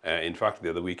 In fact,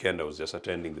 the other weekend I was just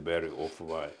attending the burial of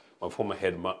my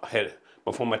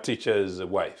former teacher's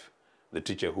wife, the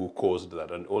teacher who caused that.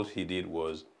 And all he did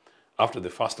was, after the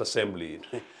first assembly,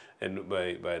 and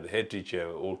by the head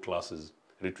teacher, all classes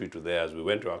retreat to theirs. We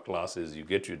went to our classes, you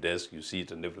get your desk, you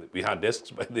sit and everything. We had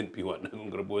desks by then,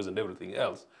 P1, Boys and everything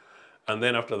else. And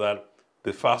then after that,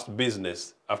 the first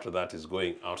business after that is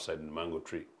going outside in the mango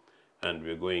tree. And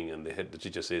we're going, and the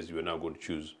teacher says, you are now going to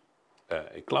choose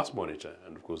a class monitor.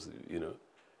 And of course,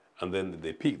 and then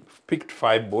they picked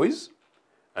 5 boys.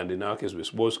 And in our case, we're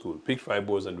small school, picked 5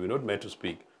 boys, and we're not meant to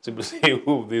speak. Simply say,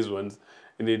 who these ones,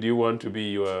 and do you want to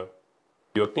be your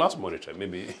class monitor?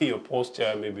 Maybe your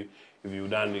posture, maybe if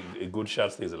you've done a good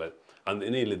shot, things like that. And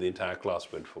nearly the entire class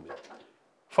went for me.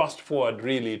 Fast forward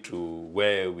really to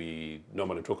where we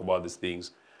normally talk about these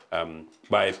things.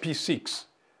 By P6,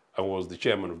 I was the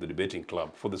chairman of the debating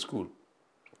club for the school,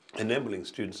 enabling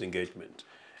students' engagement.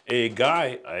 A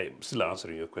guy, I'm still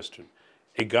answering your question,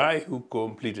 a guy who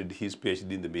completed his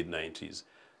PhD in the mid-90s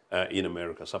in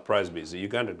America surprised me. He's a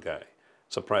Ugandan guy.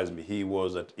 Surprised me. He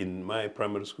was in my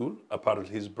primary school.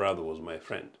 Apparently his brother was my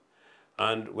friend.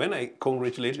 And when I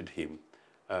congratulated him,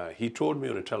 he told me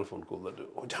on a telephone call that,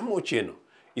 Ojambo Ochieno,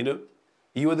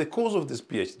 you are the cause of this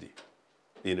PhD.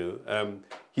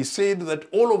 He said that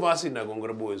all of us in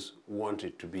Agongara Boys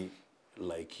wanted to be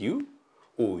like you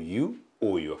or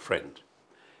your friend.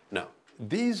 Now,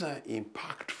 these are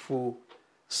impactful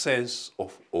sense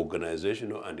of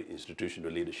organizational and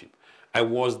institutional leadership. I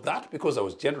was that because I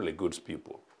was generally good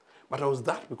people. But I was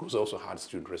that because I also had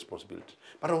student responsibility.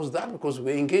 But I was that because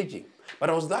we were engaging. But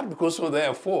I was that because, so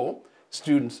therefore,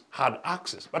 students had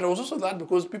access. But I was also that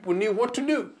because people knew what to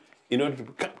do in order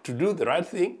to do the right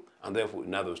thing, and therefore,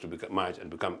 in other words, to merge and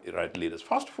become right leaders.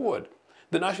 Fast forward,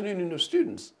 the National Union of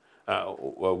Students,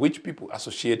 which people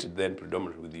associated then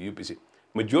predominantly with the UPC,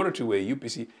 majority were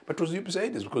UPC, but it was UPC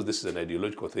ideas because this is an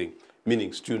ideological thing,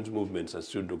 meaning student movements and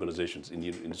student organizations in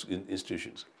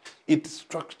institutions. It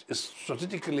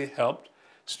strategically helped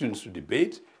students to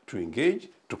debate, to engage,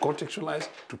 to contextualize,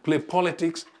 to play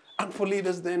politics, and for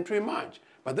leaders then to emerge.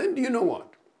 But then do you know what?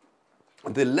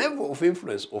 The level of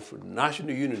influence of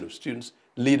National Union of Students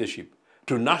leadership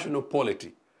to national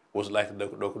polity was, like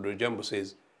Dr. Ojambo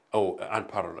says,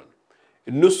 unparalleled.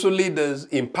 NUSO leaders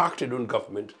impacted on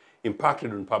government,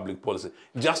 impacted on public policy,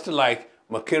 just like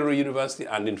Makerere University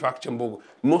and in fact Kyambogo,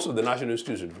 most of the national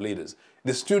institutions of leaders.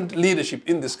 The student leadership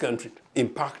in this country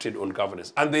impacted on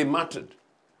governance, and they mattered.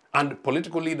 And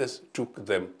political leaders took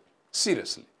them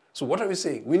seriously. So what are we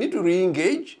saying? We need to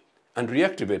re-engage and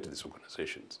reactivate these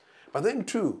organizations. But then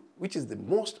two, which is the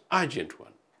most urgent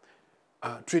one,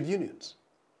 trade unions.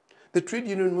 The trade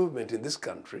union movement in this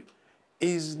country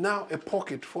is now a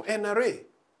pocket for NRA,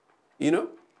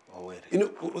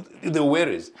 the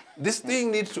worries. This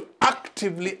thing needs to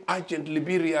actively, urgently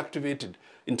be reactivated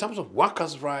in terms of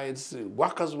workers' rights,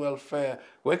 workers' welfare,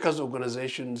 workers'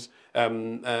 organizations,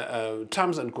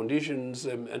 terms and conditions,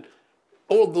 and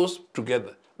all those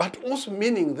together. but also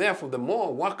meaning, therefore, the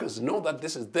more workers know that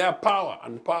this is their power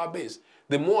and power base,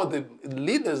 the more the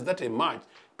leaders that emerge,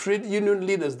 trade union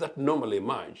leaders that normally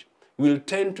emerge, will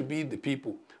tend to be the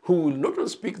people who will not only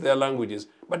speak their languages,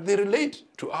 but they relate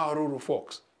to our rural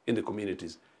folks in the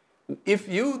communities. If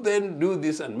you then do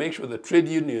this and make sure that trade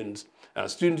unions,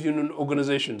 student union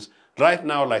organizations, right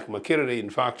now like Makerere,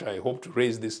 in fact, I hope to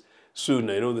raise this soon.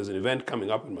 I know there's an event coming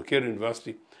up in Makerere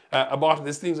University about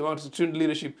these things, about student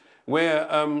leadership, where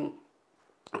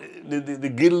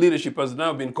the guild leadership has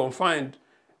now been confined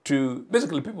to,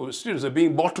 basically students are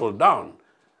being bottled down.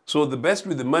 So the best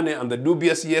with the money and the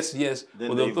dubious yes, then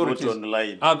or the authorities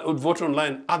vote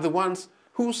online are the ones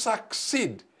who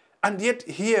succeed. And yet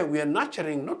here we are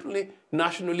nurturing not only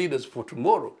national leaders for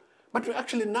tomorrow, but we're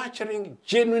actually nurturing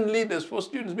genuine leaders for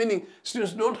students, meaning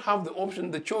students don't have the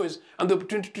option, the choice, and the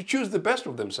opportunity to choose the best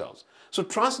of themselves. So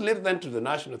translate that to the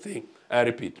national thing. I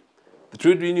repeat, the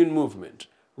trade union movement,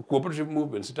 cooperative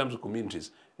movements in terms of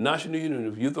communities, national union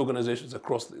of youth organizations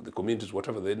across the communities,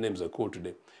 whatever their names are called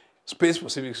today, space for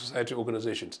civic society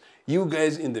organizations. You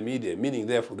guys in the media, meaning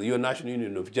therefore your national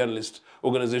union of journalists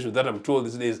organizations that I'm told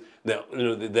these days,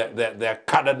 they're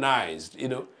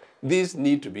cardinalized, these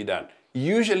need to be done.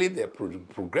 Usually they're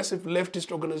progressive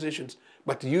leftist organizations,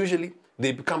 but usually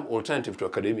they become alternative to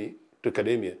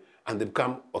academia, and they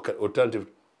become alternative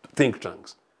think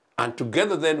tanks. And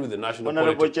together then with the national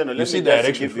politics, you see direction. Let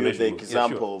me just give you the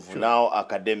example of now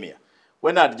academia.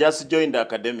 When I just joined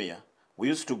academia, we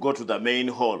used to go to the main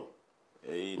hall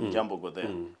in Kyambogo there.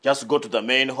 Just go to the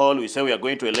main hall. We say we are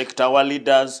going to elect our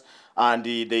leaders, and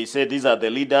they say these are the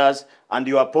leaders, and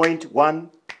you appoint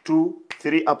 1, 2,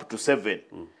 3, up to 7.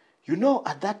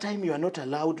 At that time you are not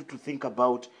allowed to think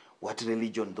about what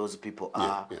religion those people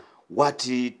are, what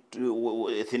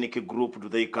ethnic group do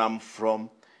they come from.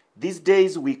 These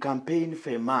days we campaign for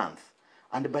a month,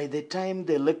 and by the time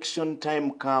the election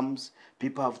time comes,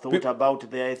 people have thought about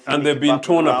their ethnic and they've been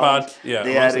torn apart,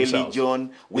 their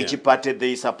religion, which party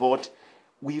they support.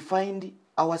 We find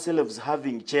ourselves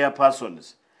having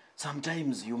chairpersons.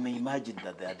 Sometimes you may imagine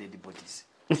that they are dead bodies.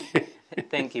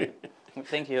 Thank you.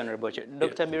 Thank you, Honorable Chair.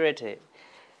 Dr. Bireete,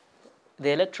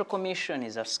 the Electoral Commission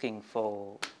is asking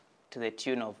to the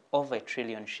tune of over $1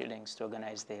 trillion shillings to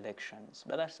organize the elections.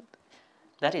 But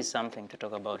that is something to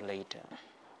talk about later.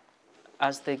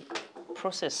 As the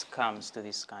process comes to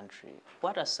this country,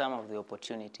 what are some of the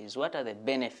opportunities? What are the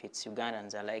benefits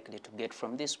Ugandans are likely to get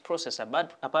from this process,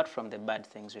 apart from the bad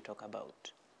things we talk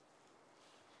about?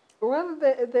 Well,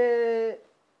 the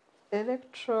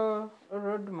electoral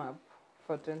roadmap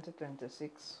for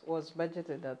 2026 was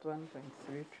budgeted at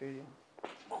 1.3 trillion.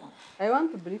 I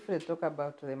want to briefly talk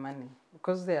about the money,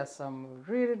 because there are some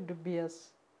really dubious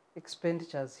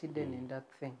expenditures hidden in that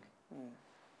thing.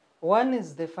 One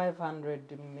is the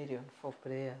 500 million for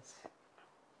prayers.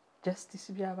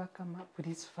 Justice Byabakama,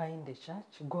 please find a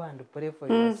church, go and pray for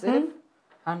yourself,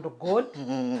 and God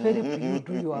help you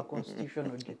do your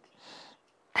constitutional duty.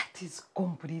 That is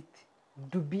complete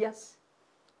dubious,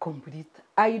 complete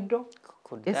idle.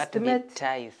 Could that be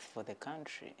tithe for the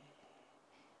country?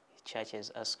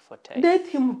 Churches ask for tithe. Let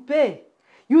him pay.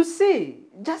 You see,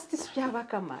 Justice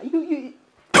Byabakama,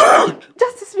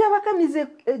 Justice Byabakama is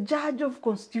a judge of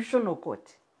constitutional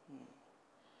court.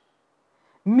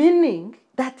 Meaning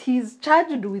that he is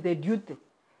charged with a duty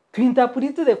to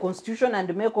interpret the constitution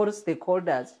and make all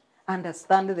stakeholders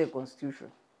understand the constitution.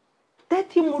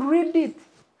 Let him read it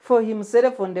for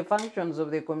himself on the functions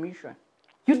of the commission.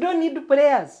 You don't need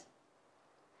prayers.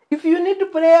 If you need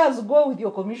prayers, go with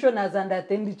your commissioners and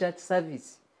attend the church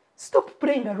service. Stop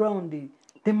praying around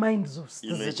the minds of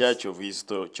citizens. In a church of his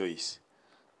choice.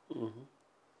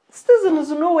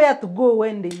 Citizens know where to go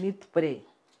when they need to pray.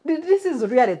 This is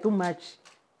really too much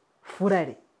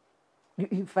furore,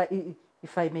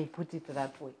 if I may put it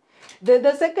that way.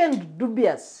 The second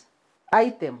dubious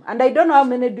item, and I don't know how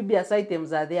many dubious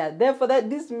items are there. Therefore,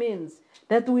 this means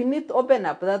that we need to open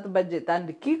up that budget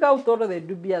and kick out all the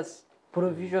dubious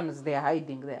provisions they are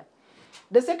hiding there.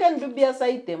 The second dubious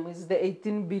item is the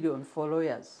 18 billion for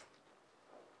lawyers.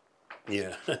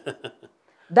 Yeah.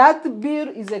 That bill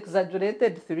is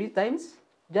exaggerated 3 times.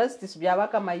 Justice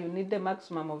Byabakama, you need a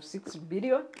maximum of 6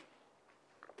 billion.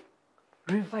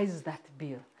 Revise that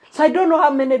bill. So I don't know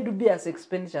how many dubious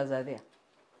expenditures are there.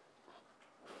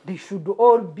 They should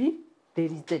all be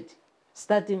deleted,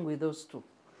 starting with those 2.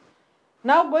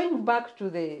 Now going back to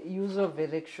the use of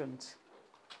elections.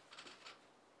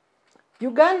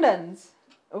 Ugandans,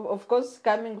 of course,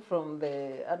 coming from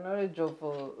the knowledge of,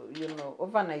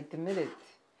 overnight merit,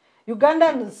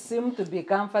 Ugandans seem to be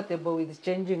comfortable with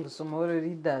changing small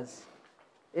leaders.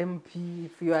 MP,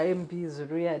 if your MP is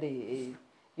really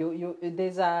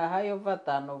There's a high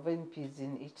overturn of MPs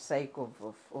in each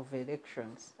cycle of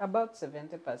elections, about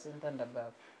 70% and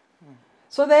above.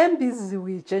 So the MPs,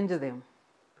 we change them.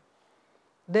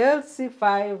 The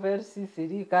LC5,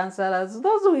 LC3 councillors,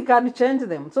 those we can change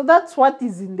them. So that's what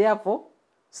is in there for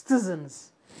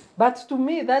citizens. But to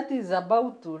me, that is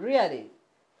about really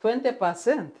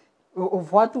 20%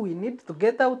 of what we need to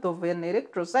get out of an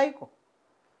electoral cycle.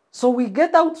 So we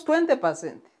get out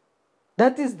 20%.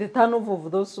 That is the turnover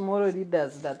of those small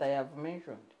leaders that I have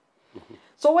mentioned.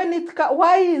 So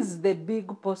why is the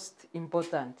big post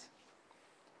important?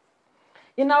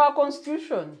 In our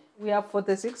constitution, we have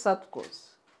 46 articles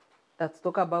that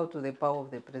talk about the power of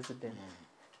the president.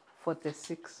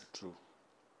 46. True.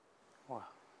 Wow.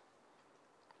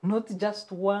 Not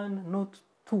just one, not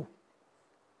two.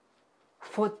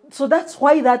 So that's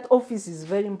why that office is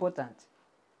very important.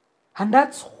 And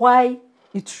that's why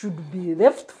it should be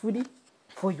left free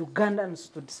for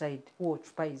Ugandans to decide who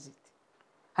occupies it.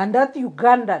 And that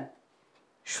Ugandan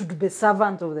should be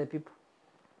servant of the people.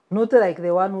 Not like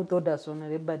the one who told us on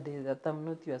Labor Day that I'm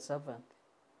not your servant.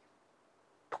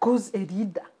 Because a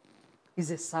leader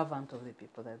is a servant of the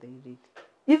people that they lead.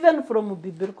 Even from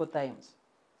biblical times,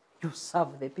 you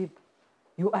serve the people.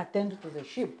 You attend to the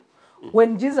sheep.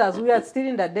 When Jesus, we are still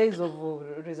in the days of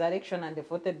resurrection and the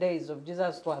 40 days of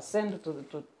Jesus to ascend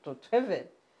to heaven.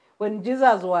 When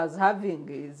Jesus was having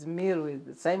his meal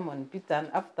with Simon Peter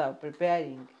and after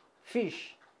preparing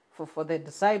fish for the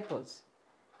disciples,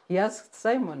 he asked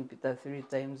Simon Peter 3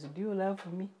 times, do you love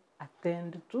me?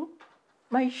 Attend to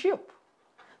my sheep.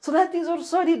 So that is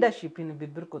also leadership in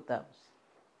biblical terms.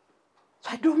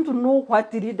 So I don't know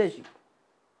what leadership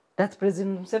that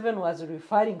President Museveni was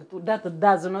referring to that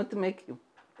does not make you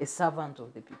a servant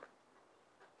of the people.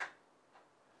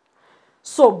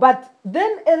 So, but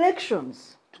then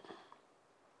elections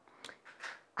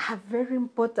are very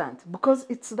important because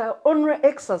it's the only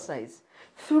exercise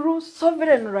through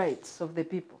sovereign rights of the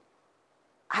people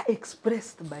are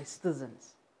expressed by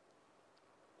citizens.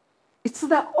 It's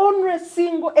the only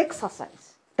single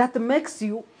exercise that makes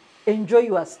you enjoy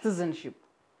your citizenship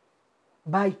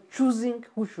by choosing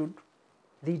who should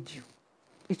lead you.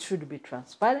 It should be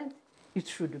transparent, it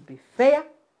should be fair,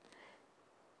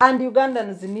 and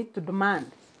Ugandans need to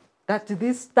demand that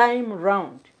this time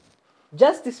round,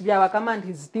 Justice Byabakama and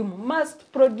his team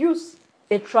must produce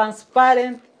a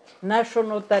transparent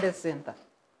national tally center.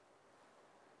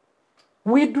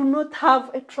 We do not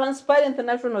have a transparent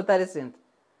national tally center.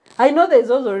 I know there is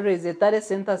also a tally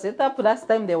center set up. Last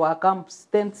time there were camp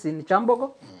tents in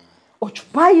Kyambogo,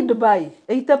 occupied by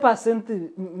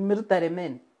 80% military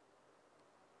men.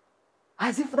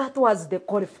 As if that was the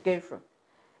qualification.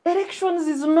 Elections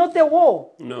is not a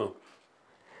war. No.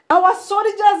 Our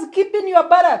soldiers keep in your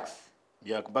barracks.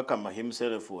 Bakama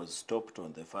himself was stopped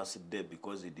on the first day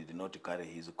because he did not carry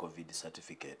his COVID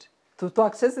certificate. To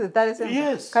access the tally center?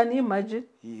 Yes. Can you imagine?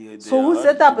 So who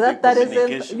set up that tally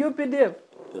center? UPDF?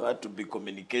 There had to be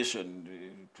communication.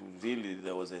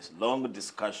 There was a long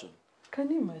discussion. Can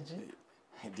you imagine?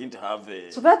 He didn't have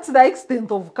a... So that's the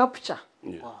extent of capture.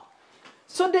 Yeah. Wow.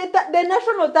 So the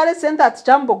National Tally Center at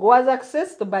Kyambogo was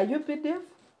accessed by UPDF,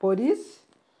 police,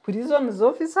 prisons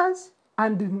officers,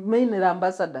 and mainly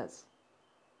ambassadors.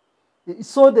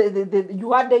 So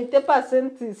you had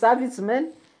 80%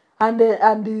 servicemen and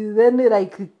then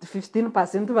like 15%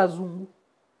 Bazungu.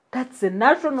 That's the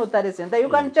National Tally Center. You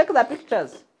can check the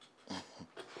pictures.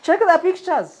 Check the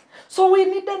pictures. So we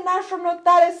need a National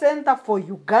Tally Center for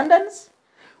Ugandans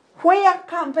where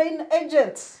campaign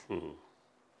agents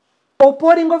or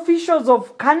polling officials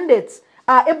of candidates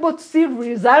are able to see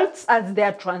results as they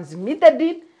are transmitted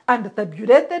in and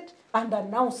tabulated and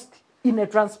announced in a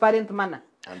transparent manner.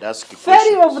 And ask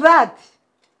Failure questions. of that,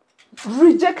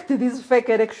 reject these fake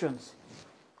elections.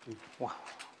 Wow.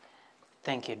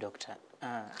 Thank you, Doctor.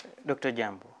 Dr.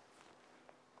 Ojambo,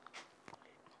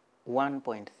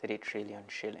 1.3 trillion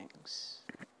shillings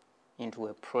into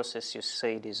a process you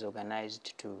said is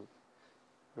organized to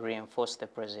reinforce the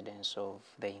presence of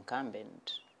the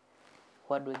incumbent.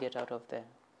 What do we get out of there?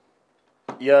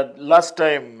 Yeah, last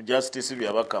time Justice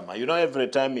Byabakama, you know, every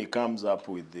time he comes up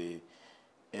with a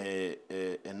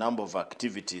number of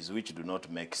activities which do not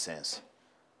make sense.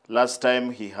 Last time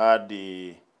he had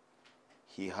a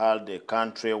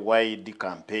country-wide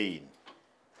campaign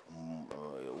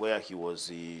where he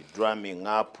was drumming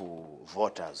up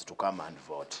voters to come and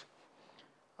vote.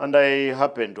 And I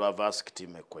happened to have asked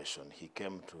him a question. He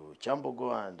came to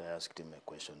Kyambogo and I asked him a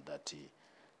question that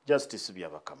Justice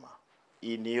Byabakama,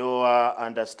 in your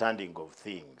understanding of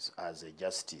things as a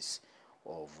justice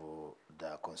of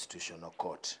the Constitutional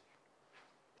Court,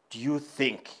 do you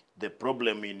think the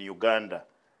problem in Uganda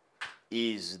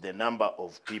is the number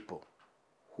of people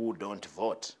who don't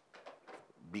vote?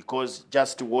 Because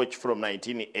just to watch from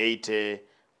 1980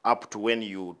 up to when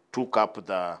you took up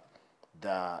the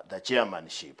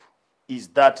chairmanship, is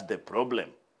that the problem?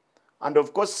 And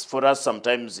of course, for us,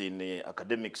 sometimes in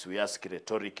academics, we ask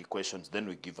rhetoric questions, then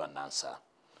we give an answer.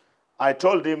 I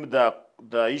told him that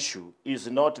the issue is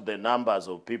not the numbers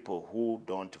of people who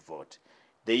don't vote.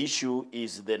 The issue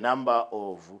is the number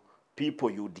of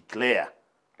people you declare.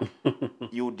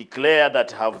 You declare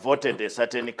that have voted a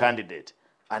certain candidate,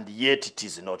 and yet it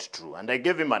is not true. And I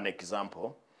gave him an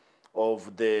example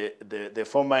of the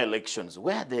former elections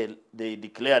where they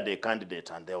declared a candidate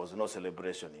and there was no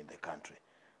celebration in the country.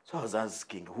 So I was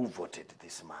asking, who voted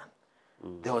this man?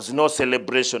 There was no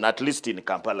celebration, at least in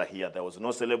Kampala here. There was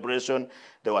no celebration.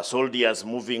 There were soldiers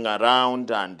moving around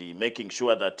and making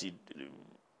sure that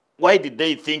why did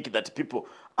they think that people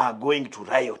are going to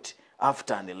riot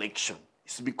after an election?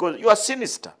 It's because you are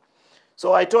sinister.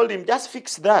 So I told him, just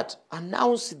fix that.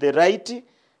 Announce the right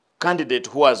candidate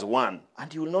who has won,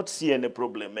 and you will not see any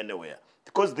problem anywhere.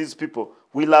 Because these people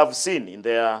will have seen in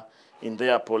their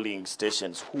polling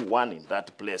stations who won in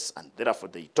that place, and therefore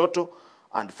they total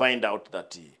and find out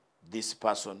that this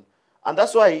person. And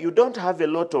that's why you don't have a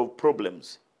lot of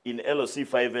problems in LOC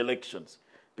 5 elections.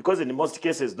 Because in most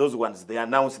cases, those ones, they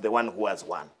announce the one who has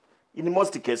won. In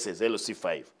most cases, LOC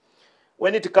 5.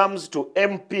 When it comes to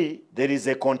MP, there is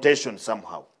a contention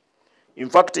somehow. In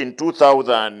fact, in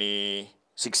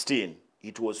 2016,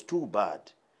 it was too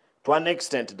bad, to an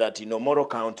extent that in Omoro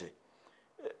County,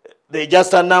 they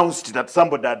just announced that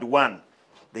somebody had won.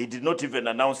 They did not even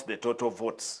announce the total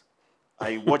votes.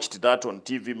 I watched that on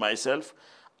TV myself,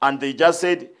 and they just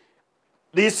said,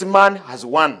 this man has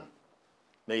won.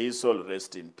 May his soul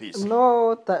rest in peace.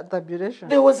 No tabulation.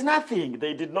 There was nothing.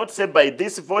 They did not say by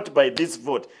this vote,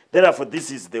 therefore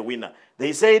this is the winner.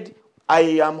 They said,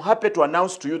 I am happy to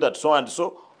announce to you that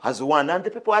so-and-so has won. And the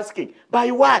people asking,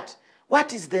 by what?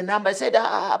 What is the number? I said,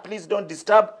 please don't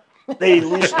disturb. They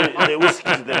whisked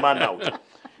the man out.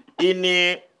 In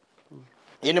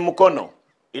Mukono,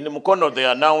 they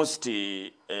announced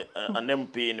an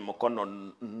MP in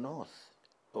Mukono North,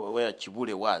 where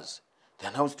Chibule was. They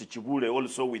announced Chibule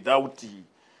also without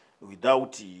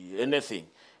anything.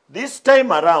 This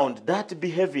time around, that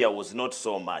behavior was not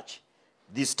so much.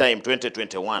 This time,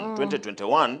 2021.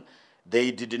 2021,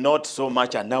 they did not so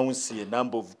much announce a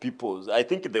number of people. I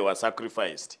think they were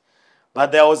sacrificed.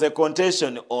 But there was a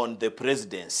contention on the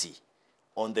presidency.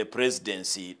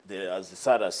 As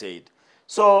Sarah said.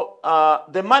 So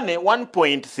the money,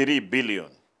 1.3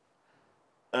 billion,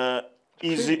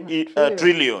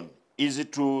 trillion, is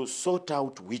to sort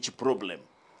out which problem.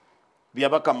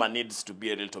 Byabakama needs to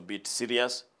be a little bit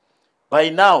serious. By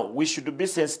now, we should be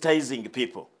sensitizing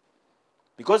people.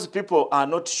 Because people are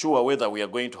not sure whether we are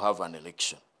going to have an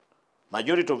election.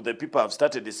 Majority of the people have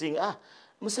started saying,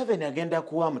 Museveni agenda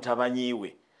kuwa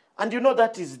mutabanyiwe. And you know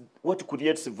that is what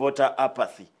creates voter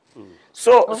apathy.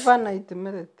 So overnight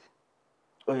merit.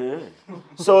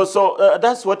 So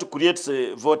that's what creates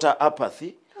voter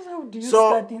apathy. How do you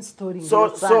start installing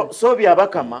so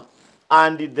Byabakama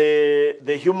and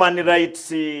the Human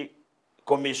Rights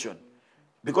Commission,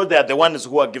 because they are the ones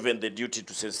who are given the duty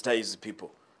to sensitize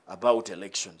people about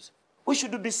elections. We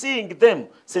should be seeing them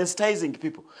sensitizing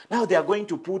people. Now they are going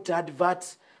to put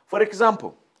adverts. For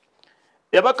example,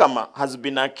 Byabakama has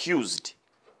been accused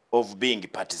of being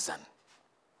partisan.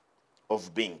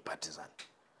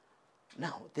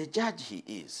 Now, the judge he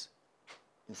is,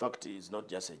 in fact, he is not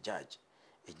just a judge,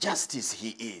 a justice he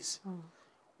is.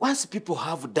 Once people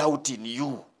have doubt in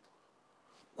you,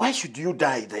 why should you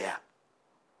die there?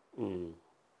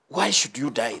 Why should you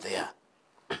die there?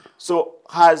 So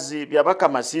has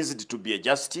Byabakama ceased to be a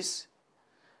justice?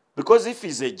 Because if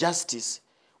he's a justice,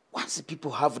 once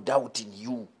people have doubt in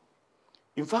you,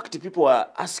 in fact, people are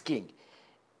asking,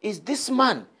 is this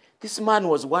man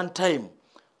was one time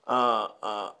a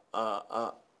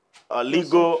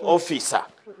legal officer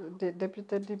The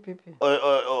deputy DPP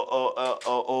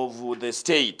of the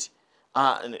state,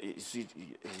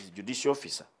 judicial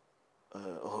officer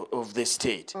of the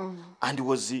state, and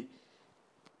was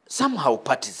somehow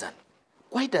partisan.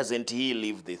 Why doesn't he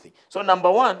leave the thing? So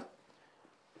number one,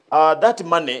 that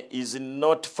money is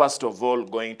not, first of all,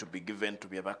 going to be given to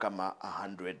Byabakama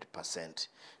 100%.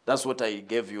 That's what I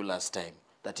gave you last time,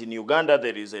 that in Uganda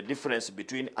there is a difference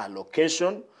between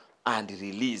allocation and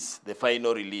release, the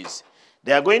final release.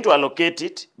 They are going to allocate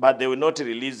it, but they will not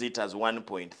release it as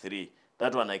 1.3.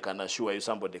 That one I can assure you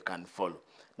somebody can follow.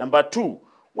 Number two,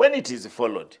 when it is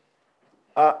followed,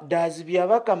 does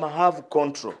Byabakama have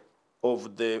control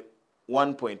of the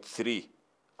 1.3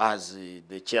 as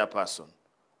the chairperson.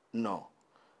 No.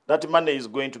 That money is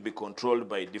going to be controlled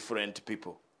by different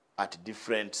people at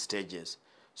different stages.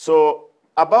 So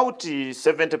about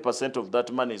 70% of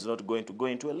that money is not going to go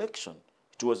into election.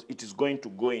 It is going to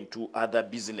go into other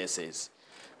businesses.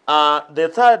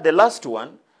 The last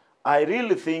one, I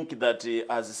really think that,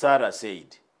 as Sarah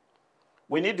said,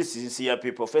 we need sincere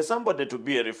people. For somebody to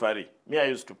be a referee, me, I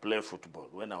used to play football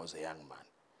when I was a young man.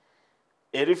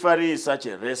 A referee is such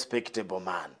a respectable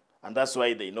man. And that's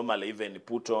why they normally even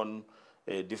put on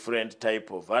a different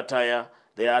type of attire.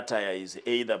 The attire is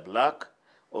either black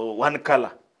or one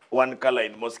color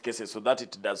in most cases, so that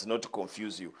it does not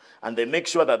confuse you. And they make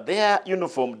sure that their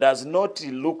uniform does not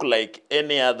look like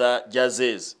any other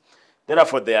jerseys.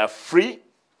 Therefore, they are free.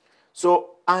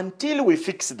 So until we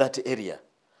fix that area,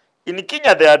 in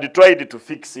Kenya, they had tried to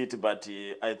fix it, but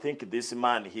I think this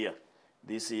man here,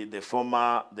 this is the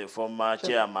former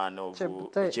chairman of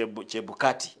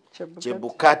Chebukati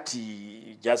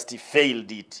just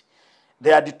failed it. They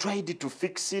had tried to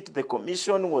fix it. The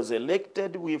commission was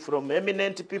elected from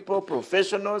eminent people,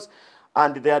 professionals,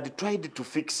 and they had tried to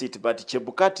fix it, but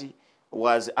Chebukati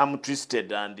was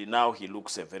arm-twisted, and now he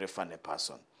looks a very funny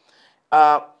person.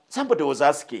 Somebody was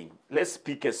asking, let's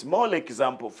pick a small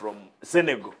example from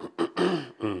Senegal.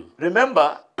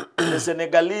 Remember, the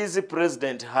Senegalese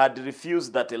president had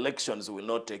refused that elections will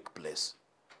not take place.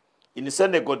 In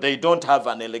Senegal, they don't have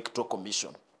an electoral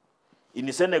commission. In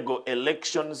Senegal,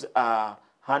 elections are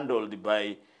handled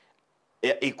by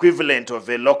equivalent of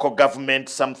a local government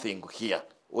something here,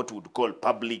 what we would call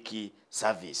public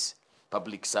service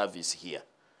here.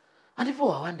 And people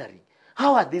were wondering,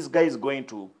 how are these guys going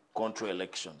to control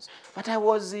elections? But I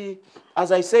was,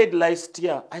 as I said last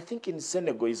year, I think in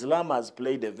Senegal, Islam has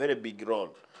played a very big role.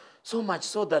 So much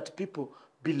so that people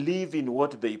believe in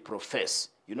what they profess.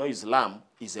 You know, Islam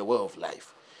is a way of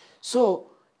life. So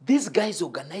these guys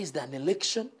organized an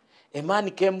election. A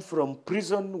man came from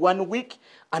prison 1 week,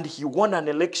 and he won an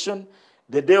election.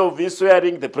 The day of his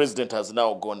swearing, the president has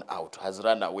now gone out, has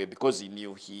run away because he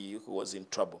knew he was in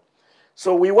trouble.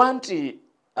 So we want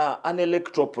an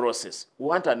electoral process. We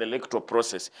want an electoral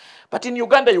process. But in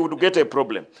Uganda, you would get a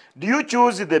problem. Do you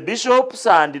choose the bishops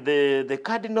and the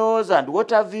cardinals and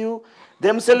what have you?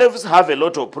 Themselves have a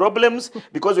lot of problems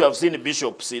because we have seen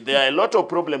bishops. There are a lot of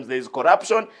problems. There is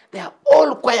corruption. They are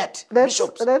all quiet.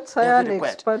 Bishops. Let's hire an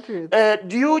expatriate.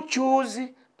 Do you choose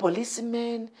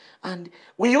policemen? And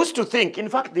we used to think, in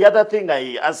fact, the other thing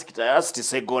I asked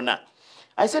Segona.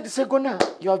 I said, Segona,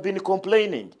 you have been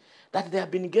complaining that they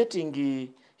have been getting, he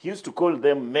used to call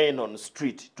them men on the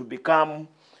street to become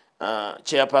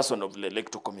chairperson of the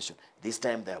Electoral Commission. This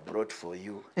time they are brought for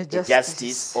you a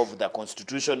justice of the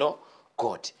Constitutional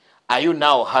Court. Are you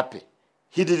now happy?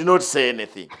 He did not say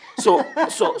anything. So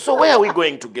where are we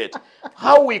going to get?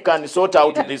 How we can sort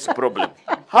out this problem?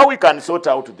 How we can sort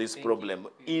out this problem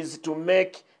is to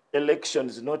make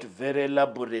elections not very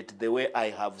elaborate the way I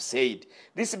have said.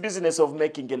 This business of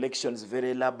making elections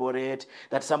very elaborate,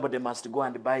 that somebody must go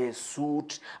and buy a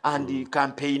suit and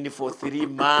campaign for 3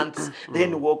 months,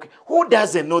 then walk. Who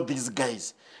doesn't know these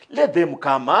guys? Let them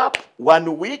come up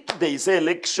 1 week. They say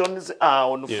elections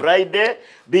are on Friday,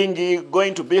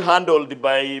 going to be handled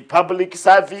by public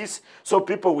service. So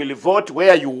people will vote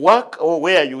where you work or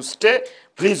where you stay.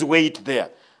 Please wait there.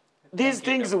 These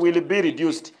things will be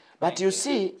reduced. But you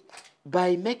see,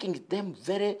 by making them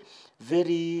very,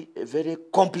 very, very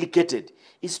complicated,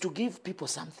 is to give people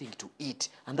something to eat.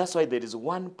 And that's why there is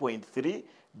 1.3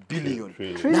 billion.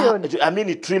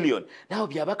 Trillion. Now,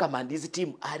 Biabaka and his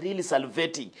team are really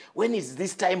salivating. When is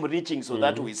this time reaching so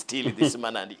that we steal this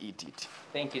man and eat it?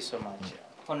 Thank you so much.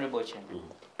 Honorable Ochieno.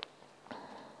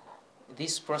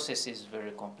 This process is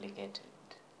very complicated.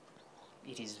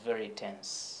 It is very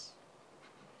tense.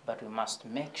 But we must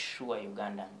make sure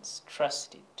Ugandans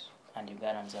trust it and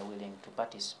Ugandans are willing to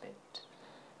participate.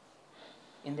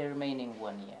 In the remaining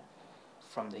 1 year,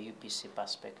 from the UPC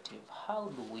perspective,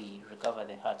 how do we recover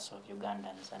the hearts of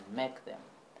Ugandans and make them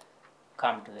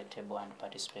come to the table and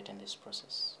participate in this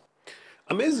process?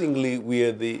 Amazingly, we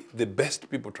are the best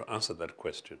people to answer that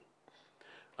question.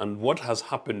 And what has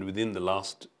happened within the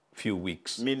last few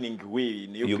weeks? Meaning we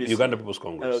in UPC? Uganda People's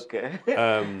Congress. Okay.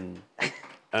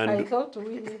 And I thought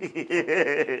we...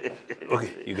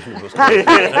 Okay, you can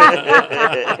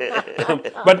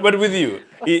but with you,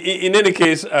 in any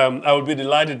case, I would be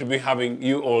delighted to be having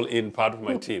you all in part of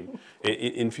my team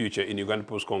in future in Uganda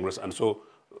People's Congress, and so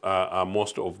are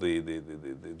most of the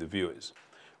viewers.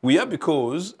 We are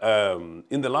because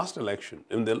in the last election,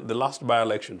 in the last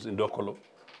by-elections in Dokolo,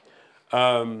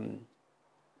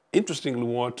 interestingly,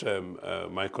 what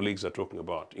my colleagues are talking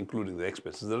about, including the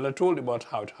expenses, that I told you about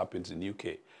how it happens in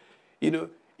UK. You know,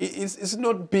 it's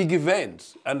not big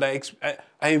events, and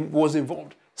I was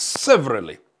involved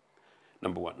severally,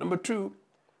 number one. Number two,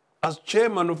 as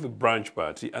chairman of the branch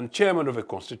party and chairman of a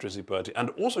constituency party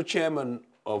and also chairman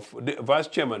of the vice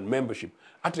chairman membership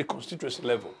at the constituency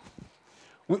level,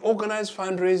 we organize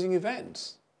fundraising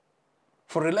events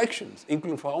for elections,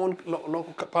 including for our own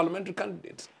local parliamentary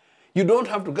candidates. You don't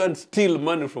have to go and steal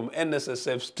money from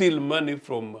NSSF, steal money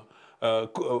from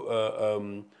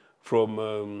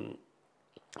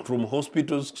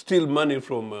hospitals, steal money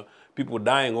from people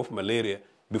dying of malaria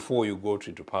before you go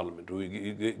into parliament or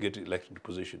you get elected to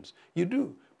positions. You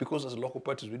do, because as local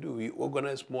parties we do. We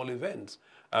organize small events.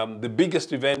 The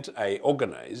biggest event I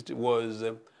organized was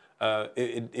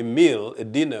a meal, a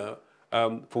dinner,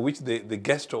 for which the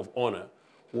guest of honor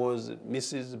was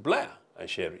Mrs. Blair and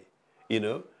Sherry, you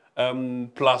know,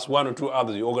 plus one or two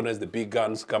others. You organize the big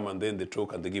guns, come and then they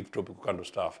talk and they give tropical kind of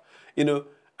stuff, you know,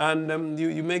 and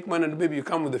you make money and maybe you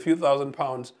come with a few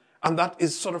 £1,000s, and that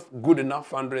is sort of good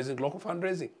enough fundraising, local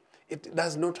fundraising. It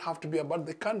does not have to be about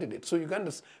the candidate. So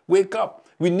Ugandans, wake up.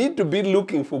 We need to be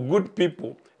looking for good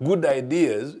people, good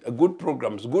ideas, good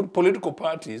programs, good political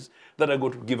parties that are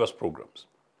going to give us programs.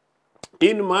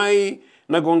 In my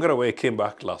Nagongara, where I came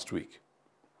back last week,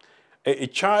 a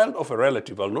child of a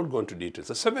relative, I'll not go into details,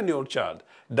 a 7-year-old child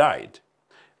died.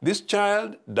 This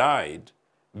child died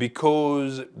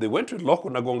because they went to local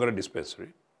Nagongara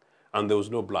dispensary and there was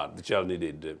no blood. The child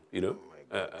needed, you know,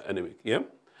 anemic. Yeah?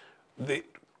 They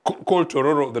called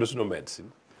Tororo, there is no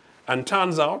medicine. And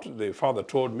turns out, the father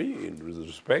told me, in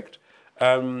respect,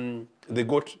 they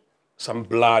got some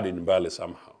blood in Bali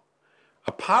somehow.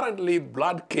 Apparently,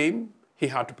 blood came, he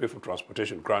had to pay for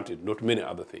transportation, granted, not many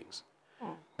other things.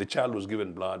 The child was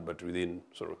given blood, but within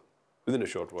a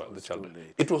short while, the child,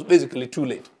 it was basically too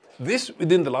late. This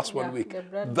within the last 1 week.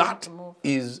 That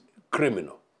is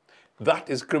criminal. That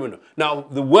is criminal. Now,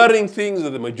 the worrying thing is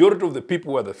that the majority of the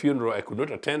people were at the funeral. I could not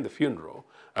attend the funeral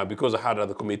because I had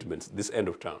other commitments this end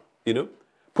of town, you know.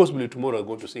 Possibly tomorrow I'll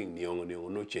go to sing Nyongo, Nyongo,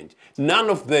 no change. None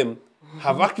of them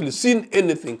have actually seen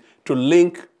anything to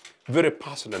link very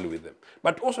personally with them.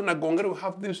 But also Nagongara, we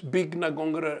have this big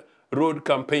Nagongara road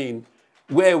campaign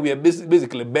where we are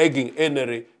basically begging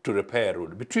NRA to repair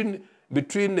road. Between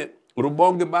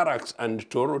Rubonge Barracks and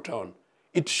Toro Town,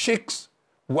 it shakes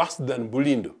worse than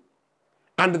Bulindo.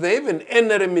 And there are even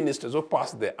NRA ministers who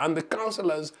passed there, and the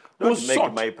councillors who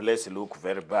sought. My place look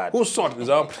very bad. Who sought is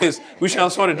our place. We shall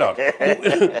sort it out.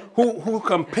 who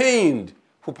campaigned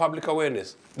for public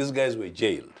awareness. These guys were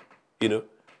jailed, you know.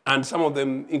 And some of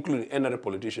them, including NRA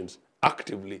politicians,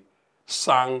 actively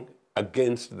sang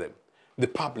against them. The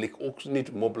public also need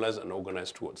to mobilize and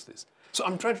organize towards this. So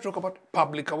I'm trying to talk about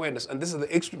public awareness, and this is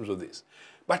the extremes of this.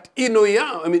 But in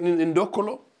Oya, I mean, in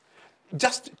Dokolo,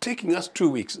 just taking us 2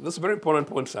 weeks, that's a very important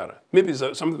point, Sarah. Maybe it's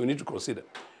something we need to consider.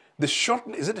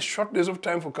 Is it a short days of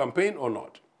time for campaign or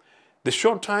not? The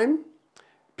short time,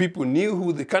 people knew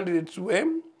who the candidates were.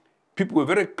 People were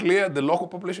very clear. The local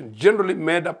population generally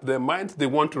made up their minds. They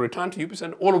want to return to UPC,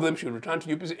 and all of them should return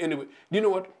to UPC anyway. Do you know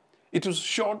what? It was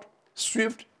short,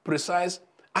 swift, precise,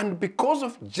 and because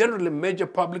of generally major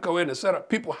public awareness, Sarah,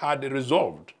 people had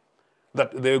resolved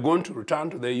that they were going to return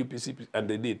to their UPC, and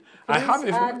they did. I have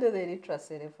add the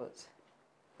literacy efforts.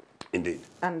 Indeed.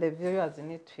 And the viewers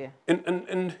in it here.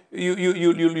 And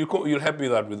you'll help me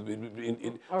that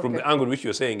okay. From the angle which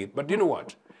you're saying it. But you know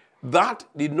what? That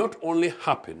did not only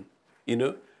happen, you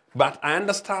know, but I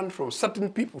understand from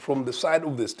certain people from the side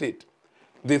of the state,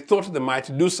 they thought they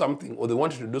might do something or they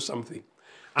wanted to do something.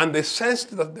 And they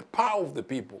sensed that the power of the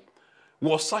people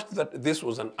was such that this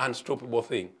was an unstoppable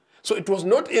thing. So it was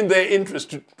not in their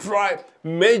interest to try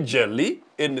majorly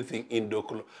anything in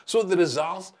Dokolo. So the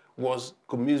result was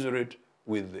commiserate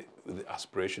with the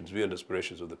aspirations, view and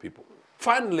aspirations of the people.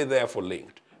 Finally, therefore,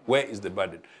 linked. Where is the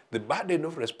burden? The burden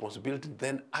of responsibility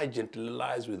then urgently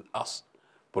lies with us,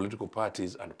 political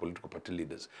parties and political party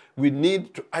leaders. We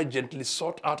need to urgently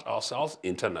sort out ourselves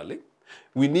internally.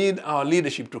 We need our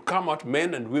leadership to come out,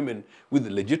 men and women, with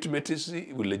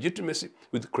legitimacy,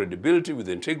 with credibility, with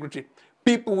integrity,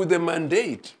 people with the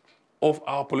mandate of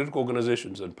our political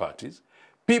organizations and parties,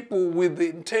 people with the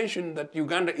intention that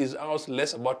Uganda is ours,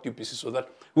 less about UPC, so that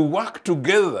we work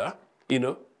together, you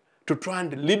know, to try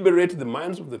and liberate the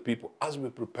minds of the people as we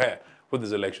prepare for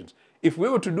these elections. If we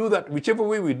were to do that, whichever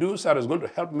way we do, Sarah is going to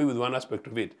help me with one aspect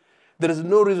of it. There is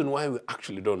no reason why we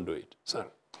actually don't do it. Sarah.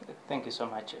 Thank you so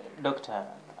much. Doctor,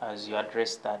 as you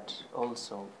address that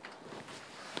also,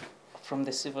 from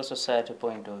the civil society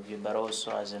point of view, but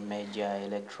also as a major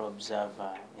electoral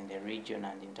observer in the region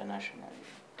and internationally,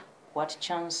 what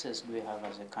chances do we have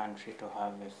as a country to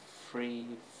have a free,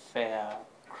 fair,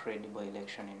 credible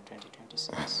election in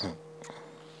 2026?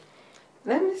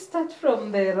 Let me start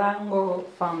from the Rango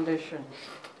Foundation.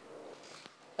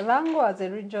 Rango as a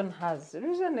region has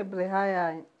reasonably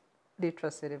higher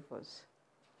literacy levels.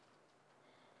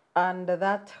 And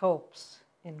that helps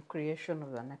in creation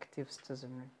of an active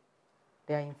citizenry.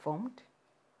 They are informed.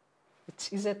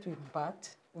 It's easy to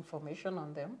impart information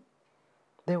on them.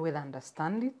 They will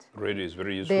understand it. Radio is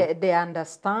very useful. They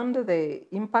understand the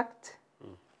impact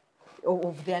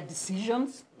of their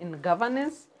decisions in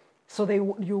governance. So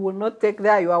you will not take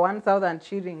there your 1,000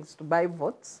 shillings to buy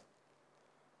votes,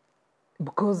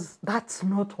 because that's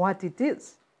not what it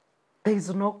is. There is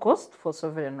no cost for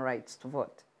sovereign rights to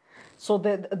vote. So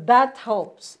that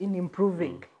helps in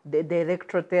improving the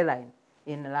electoral terrain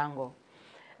in Rango.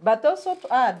 But also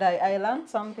to add, I learned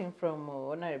something from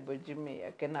Honorable Jimmy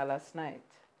Akena last night,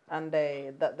 and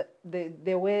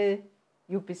the way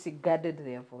UPC guarded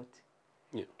their vote.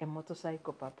 Yeah. A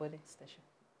motorcycle per polling station.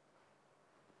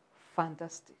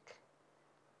 Fantastic.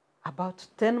 About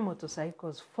 10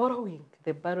 motorcycles following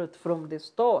the ballot from the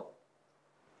store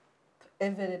to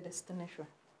every destination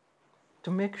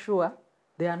to make sure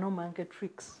there are no monkey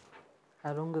tricks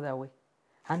along the way.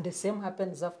 And the same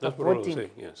happens after voting.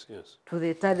 Yes, yes. To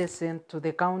the tally center, to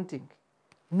the counting.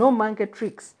 No monkey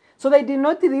tricks. So they did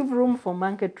not leave room for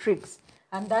monkey tricks.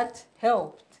 And that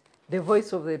helped the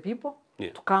voice of the people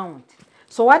to count.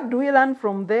 So what do we learn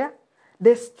from there?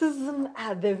 The citizens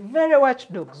are the very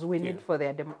watchdogs we need for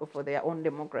their own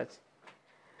democracy.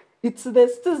 It's the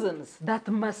citizens that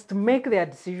must make their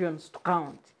decisions to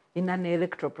count in an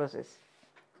electoral process.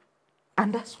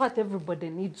 And that's what everybody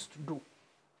needs to do.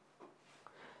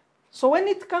 So when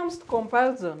it comes to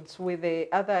comparisons with the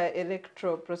other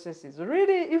electoral processes,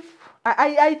 really,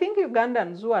 I think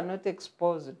Ugandans who are not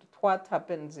exposed to what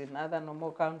happens in other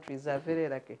normal countries are very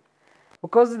lucky,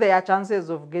 because their chances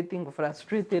of getting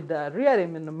frustrated are really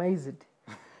minimized.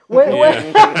 That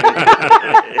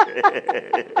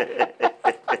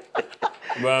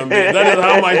is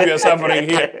how much we are suffering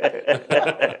here.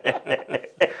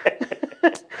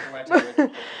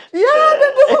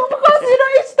 Because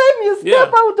each time you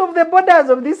step out of the borders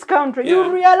of this country,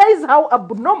 you realize how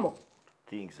abnormal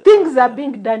things are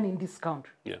being done in this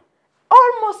country.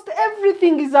 Almost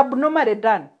everything is abnormally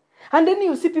done. And then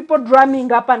you see people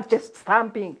drumming up and chest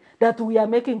stamping that we are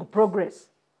making progress.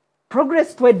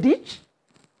 Progress to a ditch?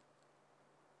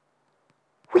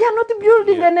 We are not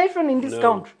building a nation in this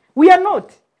country. We are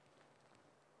not.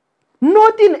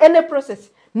 Not in any process.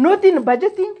 Not in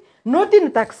budgeting, not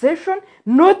in taxation,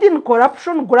 not in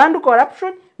corruption, grand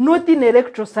corruption, not in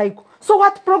electoral cycle. So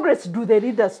what progress do the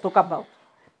leaders talk about?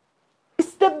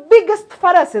 It's the biggest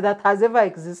fallacy that has ever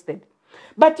existed.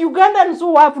 But Ugandans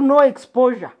who have no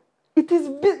exposure, it is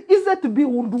easy to be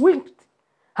hoodwinked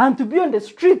and to be on the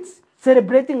streets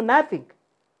celebrating nothing.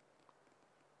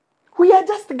 We are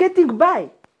just getting by,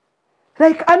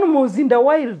 like animals in the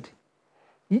wild.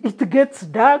 It gets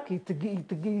dark,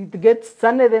 it gets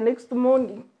sunny the next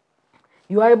morning.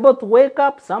 You are able to wake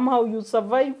up, somehow you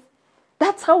survive.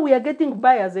 That's how we are getting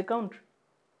by as a country.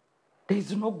 There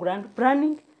is no grand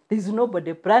planning. There is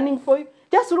nobody planning for you.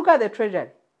 Just look at the treasury.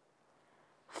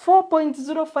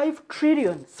 4.05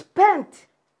 trillion spent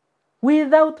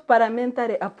without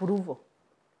parliamentary approval.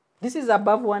 This is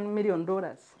above $1 million.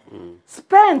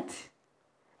 Spent.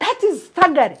 That is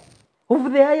staggering,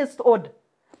 of the highest order.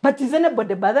 But is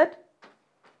anybody bothered?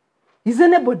 Is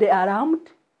anybody alarmed?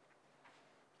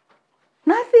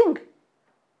 Nothing.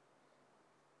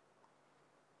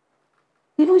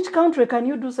 In which country can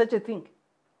you do such a thing?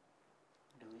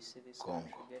 Do we see this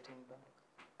country getting back?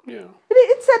 Yeah.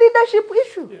 It's a leadership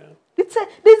issue. Yeah.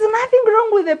 There's nothing wrong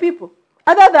with the people,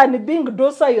 other than being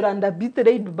docile and a bit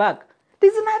laid back.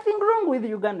 There's nothing wrong with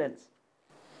Ugandans.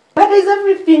 But there's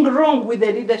everything wrong with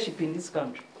the leadership in this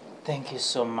country. Thank you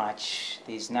so much.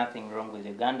 There's nothing wrong with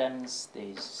Ugandans.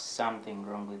 There's something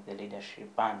wrong with the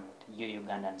leadership, and you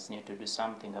Ugandans need to do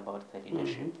something about the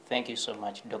leadership. Thank you so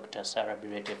much, Dr. Sarah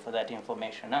Bireete, for that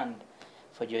information and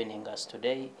for joining us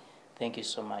today. Thank you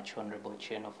so much, Honorable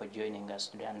Ochieno, for joining us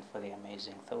today and for the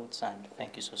amazing thoughts. And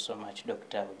thank you so much,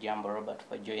 Dr. Ojambo Robert,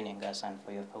 for joining us and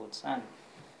for your thoughts. And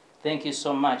thank you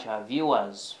so much, our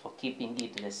viewers, for keeping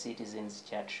it the Citizens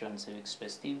Chat on Civic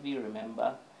Space TV.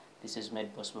 Remember, this is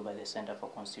made possible by the Center for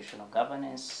Constitutional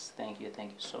Governance. Thank you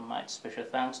so much. Special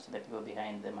thanks to the people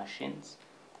behind the machines,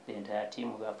 the entire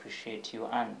team. We appreciate you,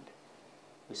 and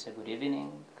we say good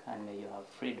evening, and may you have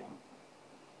freedom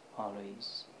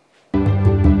always.